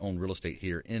opportunity to own real estate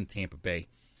here in Tampa Bay.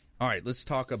 All right, let's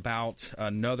talk about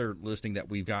another listing that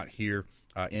we've got here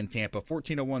in Tampa,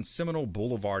 1401 Seminole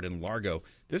Boulevard in Largo.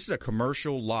 This is a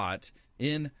commercial lot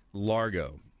in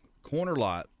Largo, corner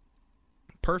lot,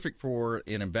 perfect for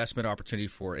an investment opportunity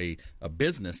for a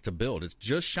business to build. It's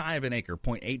just shy of an acre,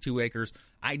 0.82 acres,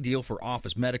 ideal for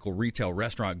office, medical, retail,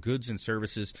 restaurant, goods and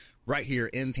services right here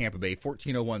in Tampa Bay,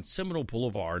 1401 Seminole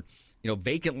Boulevard.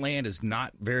 Vacant land is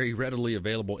not very readily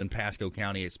available in Pasco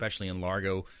County, especially in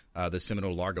Largo, the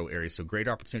Seminole Largo area. So great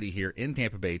opportunity here in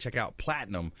Tampa Bay. Check out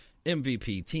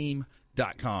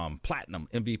PlatinumMVPTeam.com,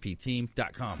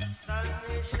 PlatinumMVPTeam.com.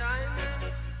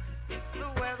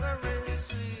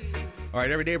 All right,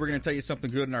 every day we're going to tell you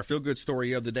something good in our feel-good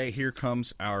story of the day. Here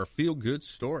comes our feel-good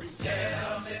story.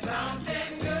 Tell me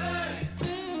something good.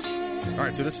 All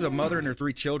right, so this is a mother and her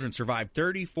 3 children survived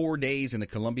 34 days in the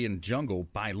Colombian jungle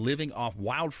by living off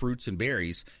wild fruits and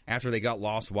berries after they got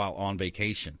lost while on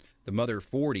vacation. The mother,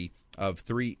 40, of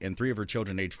 3 of her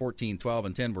children, aged 14, 12,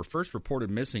 and 10, were first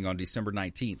reported missing on December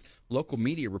 19th. Local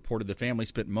media reported the family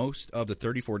spent most of the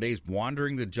 34 days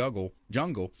wandering the jungle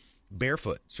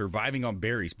barefoot, surviving on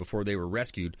berries before they were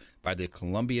rescued by the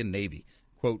Colombian Navy.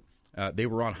 Quote, they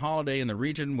were on holiday in the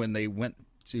region when they went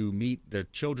to meet the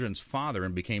children's father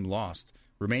and became lost.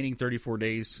 Remaining 34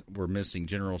 days were missing,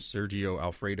 General Sergio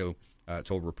Alfredo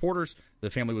told reporters. The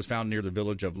family was found near the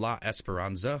village of La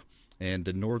Esperanza and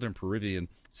the northern Peruvian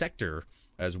sector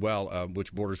as well,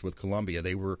 which borders with Colombia.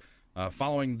 They were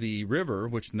following the river,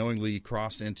 which knowingly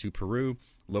crossed into Peru.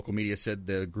 Local media said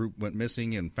the group went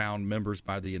missing and found members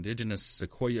by the indigenous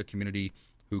Sequoia community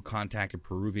who contacted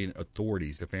Peruvian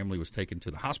authorities. The family was taken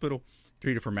to the hospital,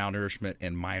 treated for malnourishment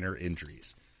and minor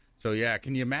injuries. So, yeah,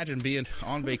 can you imagine being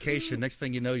on vacation? Next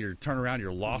thing you know, you're turn around,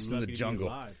 you're lost in the jungle.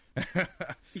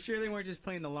 You sure they weren't just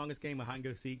playing the longest game of hide and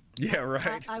go seek? Yeah,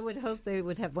 right. I would hope they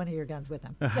would have one of your guns with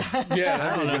them.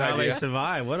 Yeah, I don't know how they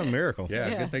survive. What a miracle.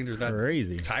 Yeah, good thing there's not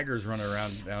crazy tigers running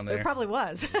around down there. There probably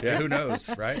was. Yeah, who knows,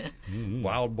 right? Mm-hmm.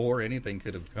 Wild boar, anything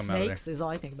could have come out of there. Snakes is all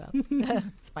I think about.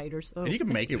 Spiders. Oh. And you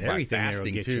can make it by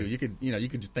fasting too. You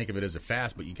could just think of it as a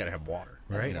fast, but you got to have water.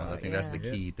 Right. I think that's the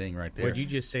key thing right there. Would you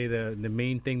just say the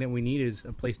main thing that we need is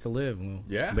a place to live? Well,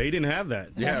 yeah. They didn't have that.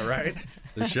 Yeah, right.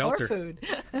 The shelter. Or food.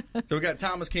 So we got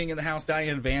Thomas King in the house,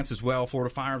 Diane Vance as well,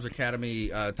 Florida Firearms Academy.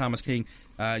 Thomas King,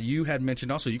 you had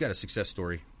mentioned also you got a success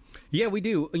story. Yeah, we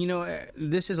do.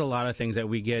 This is a lot of things that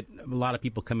we get. A lot of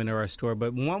people come into our store,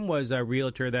 but one was a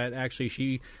realtor that actually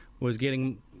she was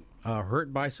getting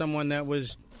hurt by someone that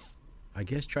was, I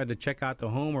guess, tried to check out the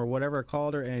home or whatever it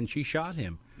called her, and she shot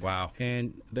him. Wow.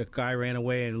 And the guy ran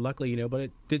away, and luckily, but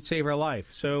it did save her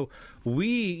life. So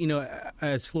we,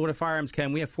 as Florida Firearms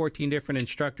Academy, we have 14 different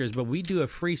instructors, but we do a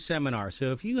free seminar.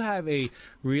 So if you have a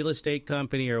real estate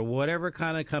company or whatever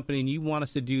kind of company and you want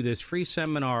us to do this free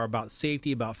seminar about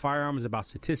safety, about firearms, about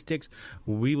statistics,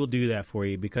 we will do that for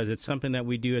you because it's something that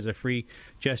we do as a free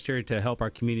gesture to help our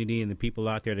community and the people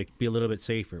out there to be a little bit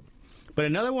safer. But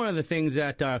another one of the things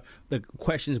that the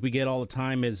questions we get all the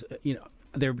time is,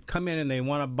 they come in and they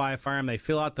want to buy a firearm. They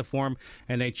fill out the form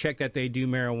and they check that they do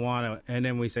marijuana. And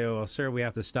then we say, "Oh, well, sir, we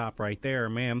have to stop right there,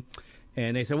 ma'am."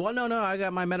 And they say, "Well, no, I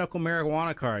got my medical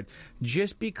marijuana card."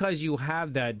 Just because you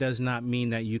have that does not mean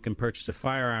that you can purchase a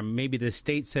firearm. Maybe the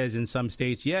state says in some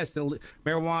states, yes, the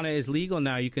marijuana is legal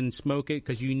now. You can smoke it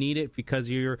because you need it because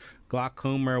of your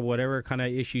glaucoma or whatever kind of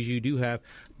issues you do have.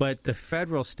 But the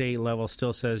federal state level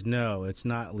still says, no, it's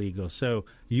not legal. So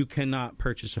you cannot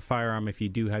purchase a firearm if you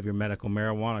do have your medical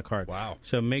marijuana card. Wow.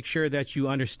 So make sure that you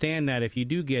understand that if you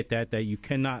do get that you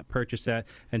cannot purchase that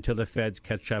until the feds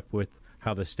catch up with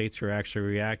how the states are actually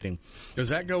reacting. Does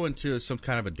that go into some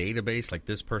kind of a database, like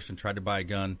this person tried to buy a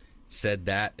gun, said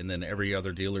that, and then every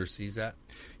other dealer sees that?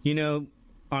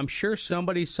 I'm sure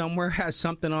somebody somewhere has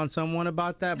something on someone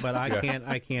about that, but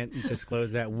I can't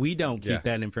disclose that. We don't keep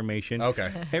that information.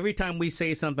 Okay. Every time we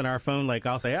say something on our phone, like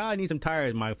I'll say, I need some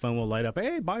tires, my phone will light up,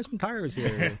 hey, buy some tires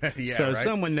here. So right?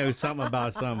 Someone knows something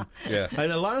about some. Yeah.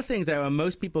 And a lot of things that when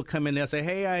most people come in, they'll say,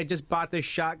 hey, I just bought this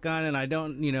shotgun and I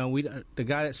don't, the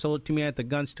guy that sold it to me at the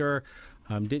gun store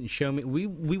didn't show me.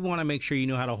 We want to make sure you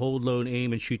know how to hold, load,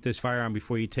 aim, and shoot this firearm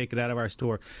before you take it out of our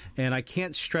store. And I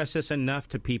can't stress this enough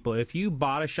to people. If you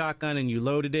bought a shotgun and you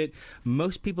loaded it,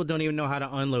 most people don't even know how to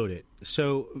unload it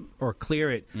or clear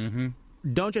it. Mm-hmm.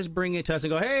 Don't just bring it to us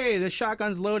and go, hey, this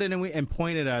shotgun's loaded, and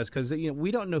point at us because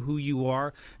we don't know who you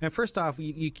are. And first off,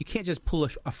 you can't just pull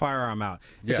a firearm out.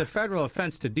 It's a federal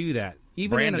offense to do that.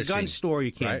 Even in a gun brandishing, store,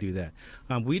 you can't right? do that.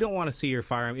 We don't want to see your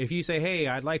firearm. If you say, hey,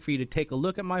 I'd like for you to take a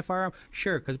look at my firearm,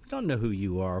 sure, because we don't know who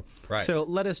you are. Right. So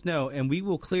let us know, and we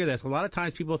will clear this. A lot of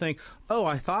times people think, oh,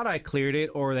 I thought I cleared it,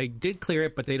 or they did clear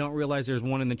it, but they don't realize there's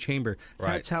one in the chamber.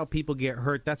 Right. That's how people get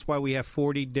hurt. That's why we have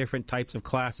 40 different types of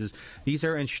classes. These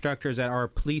are instructors that are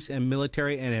police and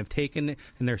military and have taken it,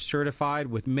 and they're certified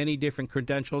with many different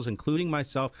credentials, including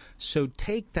myself. So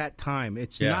take that time.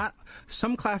 It's not,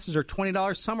 some classes are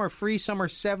 $20, some are free, some are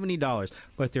 $70,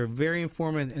 but they're very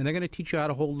informative, and they're going to teach you how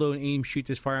to hold, load, and aim, shoot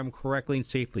this firearm correctly and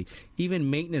safely. Even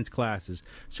maintenance classes.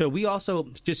 So we also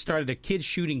just started a kids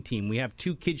shooting team. We have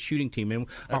 2 kids shooting team, and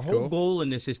That's our whole cool. goal in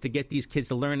this is to get these kids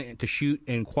to learn to shoot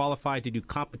and qualify to do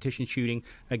competition shooting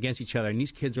against each other. And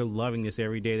these kids are loving this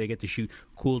every day. They get to shoot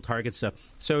cool target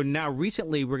stuff. So now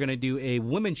recently we're going to do a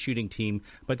women's shooting team,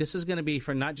 but this is going to be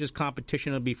for not just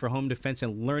competition, it'll be for home defense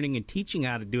and learning and teaching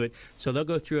how to do it. So they'll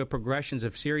go through a progressions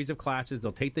of series of classes.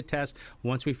 They'll take the test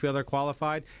once we feel they're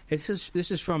qualified. This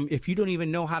is from if you don't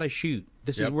even know how to shoot.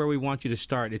 This is where we want you to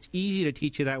start. It's easy to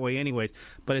teach you that way anyways,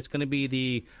 but it's going to be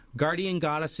the Guardian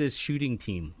Goddesses shooting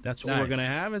team. That's what we're going to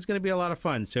have. It's going to be a lot of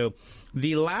fun. So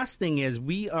the last thing is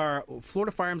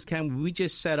Florida Firearms Academy, we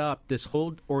just set up this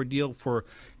whole ordeal for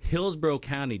Hillsborough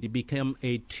County to become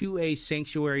a 2A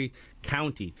sanctuary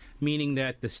county, meaning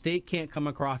that the state can't come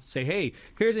across and say, hey,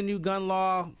 here's a new gun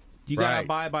law. You got to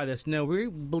abide by this. No, we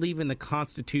believe in the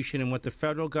Constitution and what the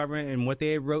federal government and what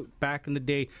they wrote back in the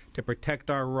day to protect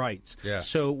our rights. Yes.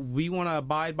 So we want to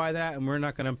abide by that, and we're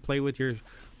not going to play with your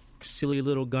silly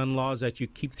little gun laws that you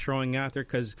keep throwing out there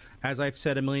because, as I've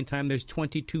said a million times, there's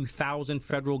 22,000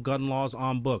 federal gun laws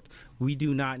on book. We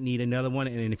do not need another one,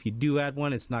 and if you do add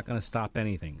one, it's not going to stop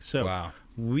anything. So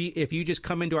if you just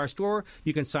come into our store,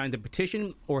 you can sign the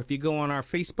petition, or if you go on our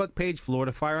Facebook page,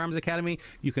 Florida Firearms Academy,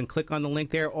 you can click on the link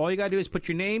there. All you got to do is put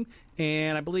your name,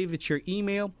 and I believe it's your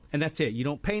email, and that's it. You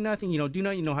don't pay nothing. You don't do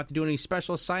nothing. You don't have to do any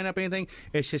special sign-up or anything.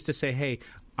 It's just to say, hey,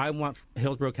 I want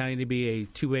Hillsborough County to be a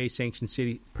 2A sanctioned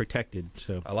city protected.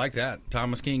 So I like that.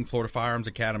 Thomas King, Florida Firearms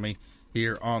Academy,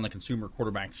 here on the Consumer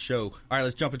Quarterback Show. All right,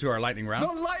 let's jump into our lightning round.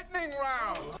 The lightning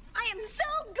round. I am so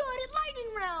good at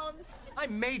lightning rounds. I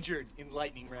majored in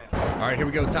lightning rounds. All right, here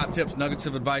we go. Top tips, nuggets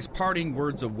of advice, parting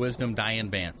words of wisdom.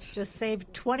 Diane Vance. Just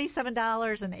save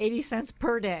 $27.80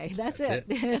 per day. That's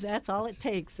it. That's all it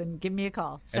takes. And give me a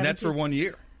call. And that's for 1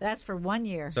 year. That's for 1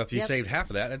 year. So if you saved half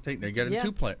of that, you get a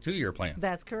 2-year plan.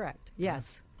 That's correct.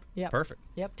 Yes. Yep. Perfect.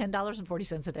 Yep.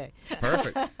 $10.40 a day.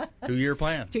 Perfect. 2-year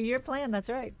plan. 2-year plan. That's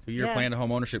right. 2-year plan to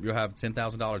home ownership. You'll have $10,000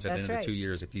 at the end of the 2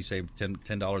 years if you save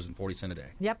 $10.40 a day.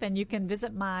 Yep. And you can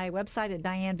visit my website at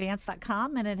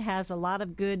dianevance.com, and it has a lot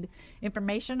of good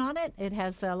information on it. It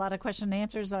has a lot of question and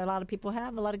answers. A lot of people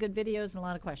have a lot of good videos and a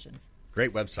lot of questions.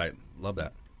 Great website. Love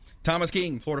that. Thomas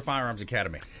King, Florida Firearms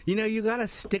Academy. You know, you got to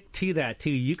stick to that,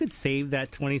 too. You could save that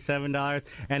 $27,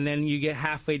 and then you get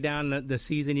halfway down the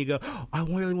season, you go, oh, I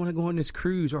really want to go on this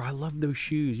cruise, or I love those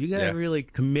shoes. You got to really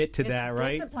commit to that,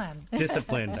 right? Discipline.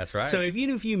 Discipline. That's right. So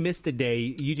even if you missed a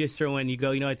day, you just throw in, you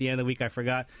go, at the end of the week, I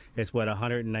forgot, it's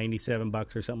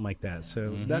 $197 or something like that.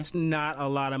 So that's not a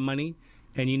lot of money.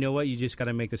 And you know what? You just got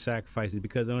to make the sacrifices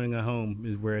because owning a home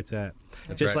is where it's at.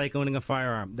 That's just right. like owning a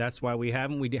firearm. That's why we have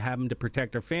them. We have them to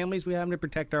protect our families. We have them to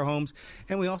protect our homes.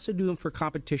 And we also do them for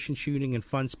competition shooting and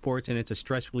fun sports, and it's a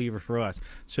stress reliever for us.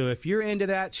 So if you're into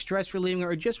that, stress relieving,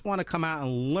 or just want to come out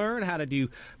and learn how to do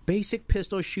basic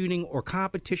pistol shooting or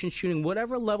competition shooting,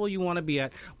 whatever level you want to be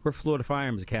at, we're Florida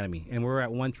Firearms Academy. And we're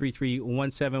at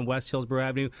 13317 West Hillsborough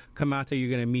Avenue. Come out there. You're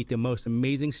going to meet the most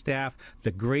amazing staff,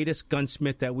 the greatest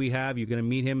gunsmith that we have. You're going to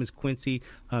meet him as Quincy.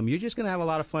 You're just going to have a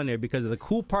lot of fun there because of the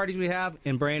cool parties we have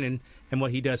and Brandon and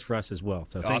what he does for us as well.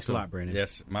 So thanks a lot, Brandon.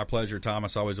 Yes, my pleasure,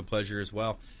 Thomas. Always a pleasure as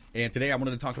well. And today I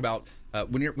wanted to talk about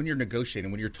when you're negotiating,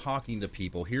 when you're talking to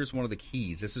people, here's one of the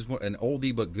keys. This is an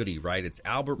oldie but goodie, right? It's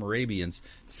Albert Mehrabian's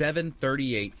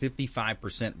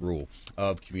 7-38-55% rule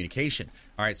of communication.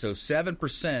 All right, so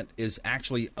 7% is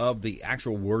actually of the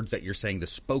actual words that you're saying, the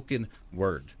spoken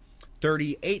word.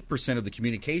 38% of the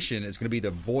communication is going to be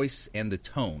the voice and the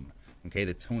tone, okay,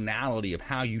 the tonality of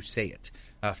how you say it.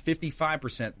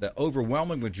 55%, the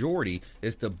overwhelming majority,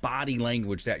 is the body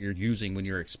language that you're using when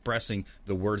you're expressing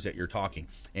the words that you're talking.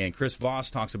 And Chris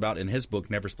Voss talks about in his book,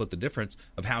 Never Split the Difference,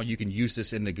 of how you can use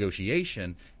this in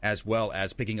negotiation as well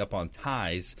as picking up on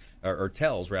ties, or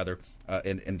tells, rather,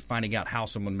 and finding out how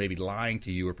someone may be lying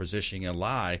to you or positioning a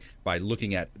lie by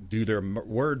looking at, do their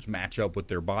words match up with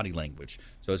their body language.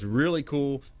 So it's really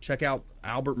cool. Check out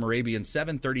Albert Mehrabian's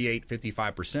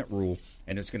 7-38-55% rule,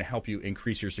 and it's going to help you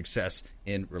increase your success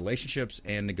in relationships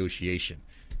and negotiation.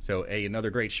 So, another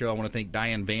great show. I want to thank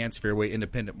Diane Vance, Fairway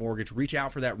Independent Mortgage. Reach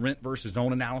out for that rent versus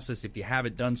own analysis. If you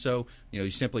haven't done so, you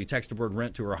simply text the word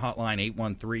rent to her hotline,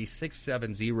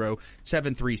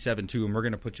 813-670-7372, and we're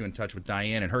going to put you in touch with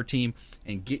Diane and her team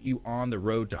and get you on the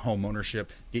road to home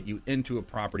ownership, get you into a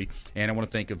property. And I want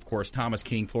to thank, of course, Thomas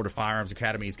King, Florida Firearms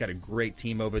Academy. He's got a great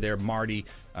team over there. Marty,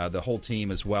 the whole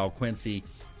team as well. Quincy,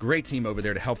 great team over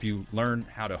there to help you learn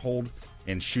how to hold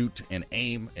and shoot and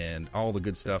aim and all the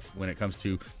good stuff when it comes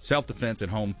to self-defense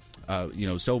and home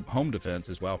defense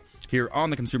as well. Here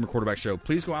on the Consumer Quarterback Show,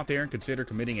 please go out there and consider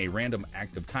committing a random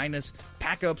act of kindness.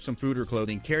 Pack up some food or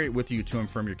clothing, carry it with you to and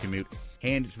from your commute,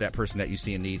 hand it to that person that you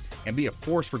see in need, and be a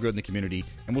force for good in the community.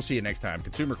 And we'll see you next time.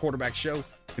 Consumer Quarterback Show,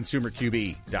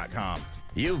 ConsumerQB.com.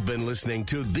 You've been listening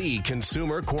to The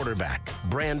Consumer Quarterback,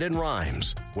 Brandon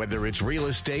Rhymes. Whether it's real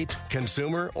estate,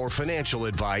 consumer, or financial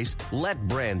advice, let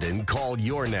Brandon call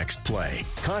your next play.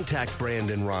 Contact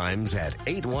Brandon Rhymes at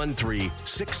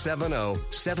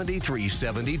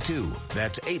 813-670-7372.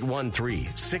 That's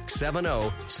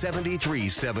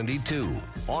 813-670-7372.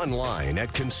 Online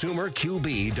at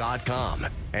ConsumerQB.com.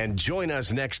 And join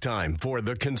us next time for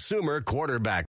The Consumer Quarterback.